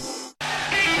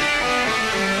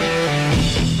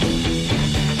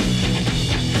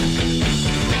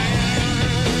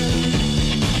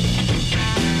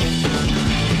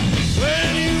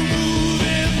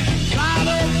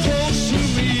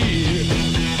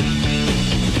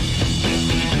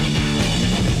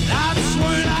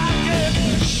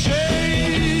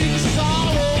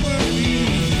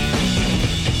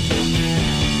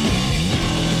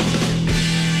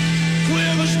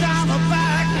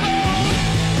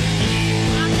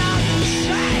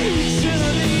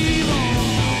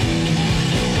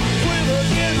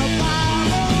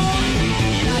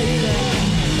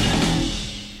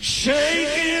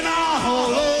 Shaking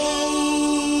all over.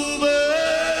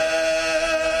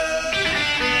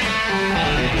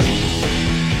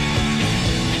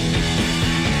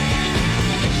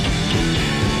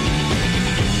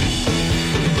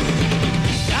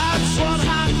 That's what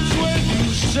happens when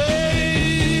you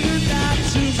say goodnight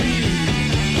to me.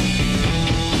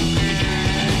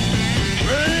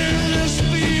 Bring this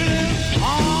feeling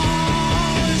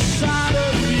on inside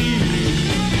of me.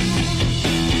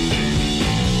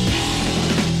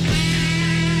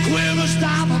 Quivers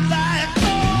down my back.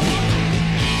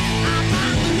 I'm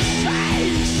not the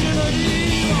shakes in a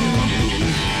needle.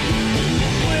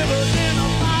 Quivers in a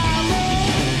bottle.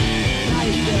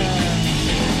 Like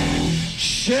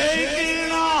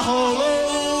shaking all over.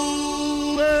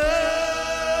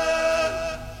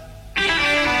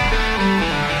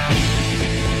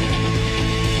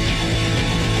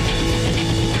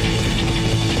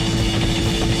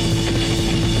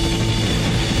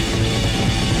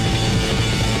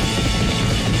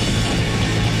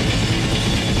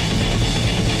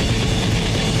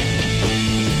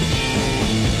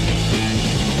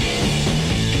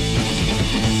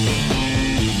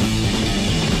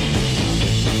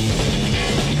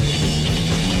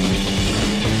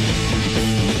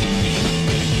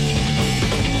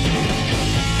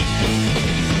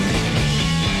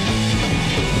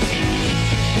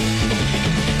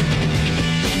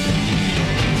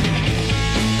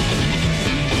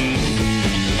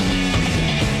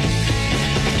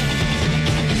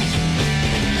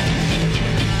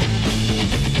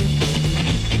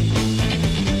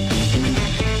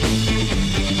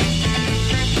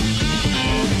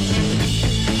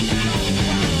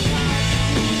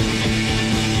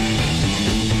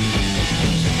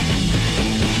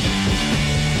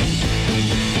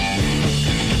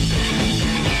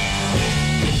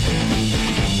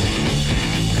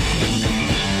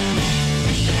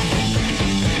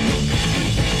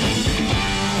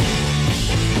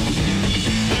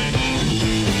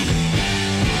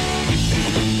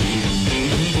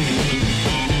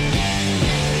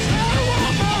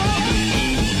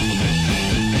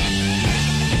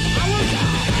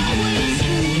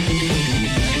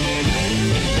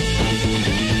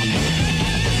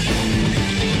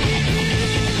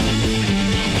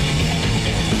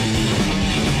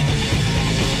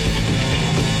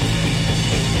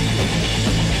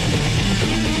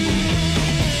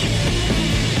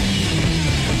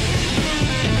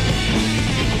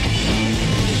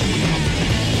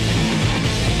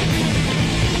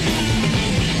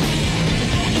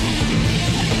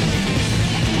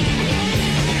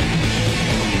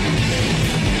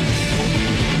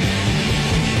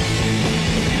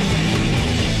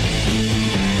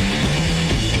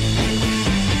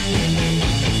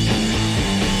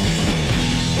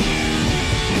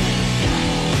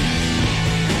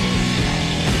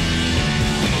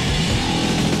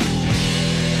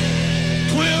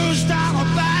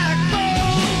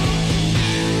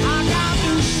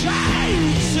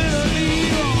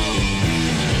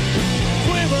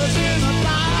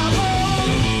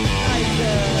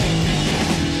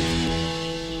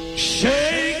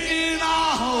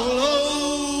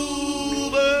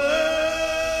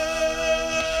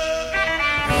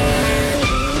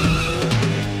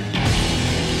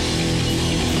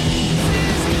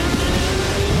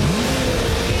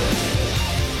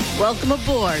 Welcome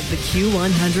aboard the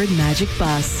Q100 Magic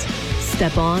Bus.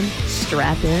 Step on,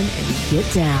 strap in, and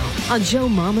get down on Joe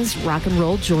Mama's Rock and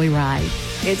Roll Joyride.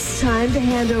 It's time to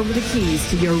hand over the keys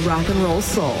to your rock and roll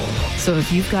soul. So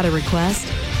if you've got a request,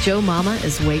 Joe Mama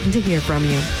is waiting to hear from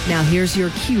you. Now here's your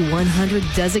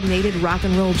Q100 designated rock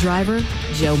and roll driver,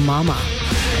 Joe Mama.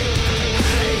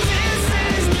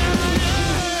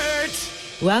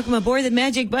 Welcome aboard the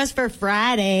Magic Bus for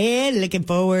Friday. Looking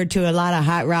forward to a lot of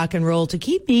hot rock and roll to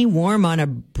keep me warm on a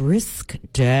brisk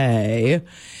day.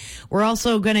 We're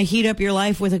also going to heat up your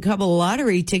life with a couple of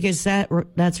lottery tickets.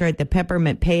 That's right, the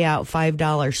Peppermint Payout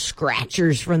 $5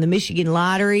 scratchers from the Michigan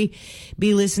Lottery.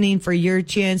 Be listening for your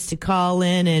chance to call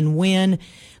in and win.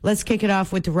 Let's kick it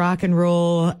off with the rock and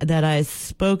roll that I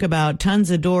spoke about.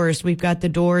 Tons of Doors. We've got the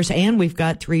Doors, and we've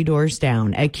got 3 Doors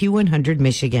Down at Q100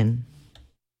 Michigan.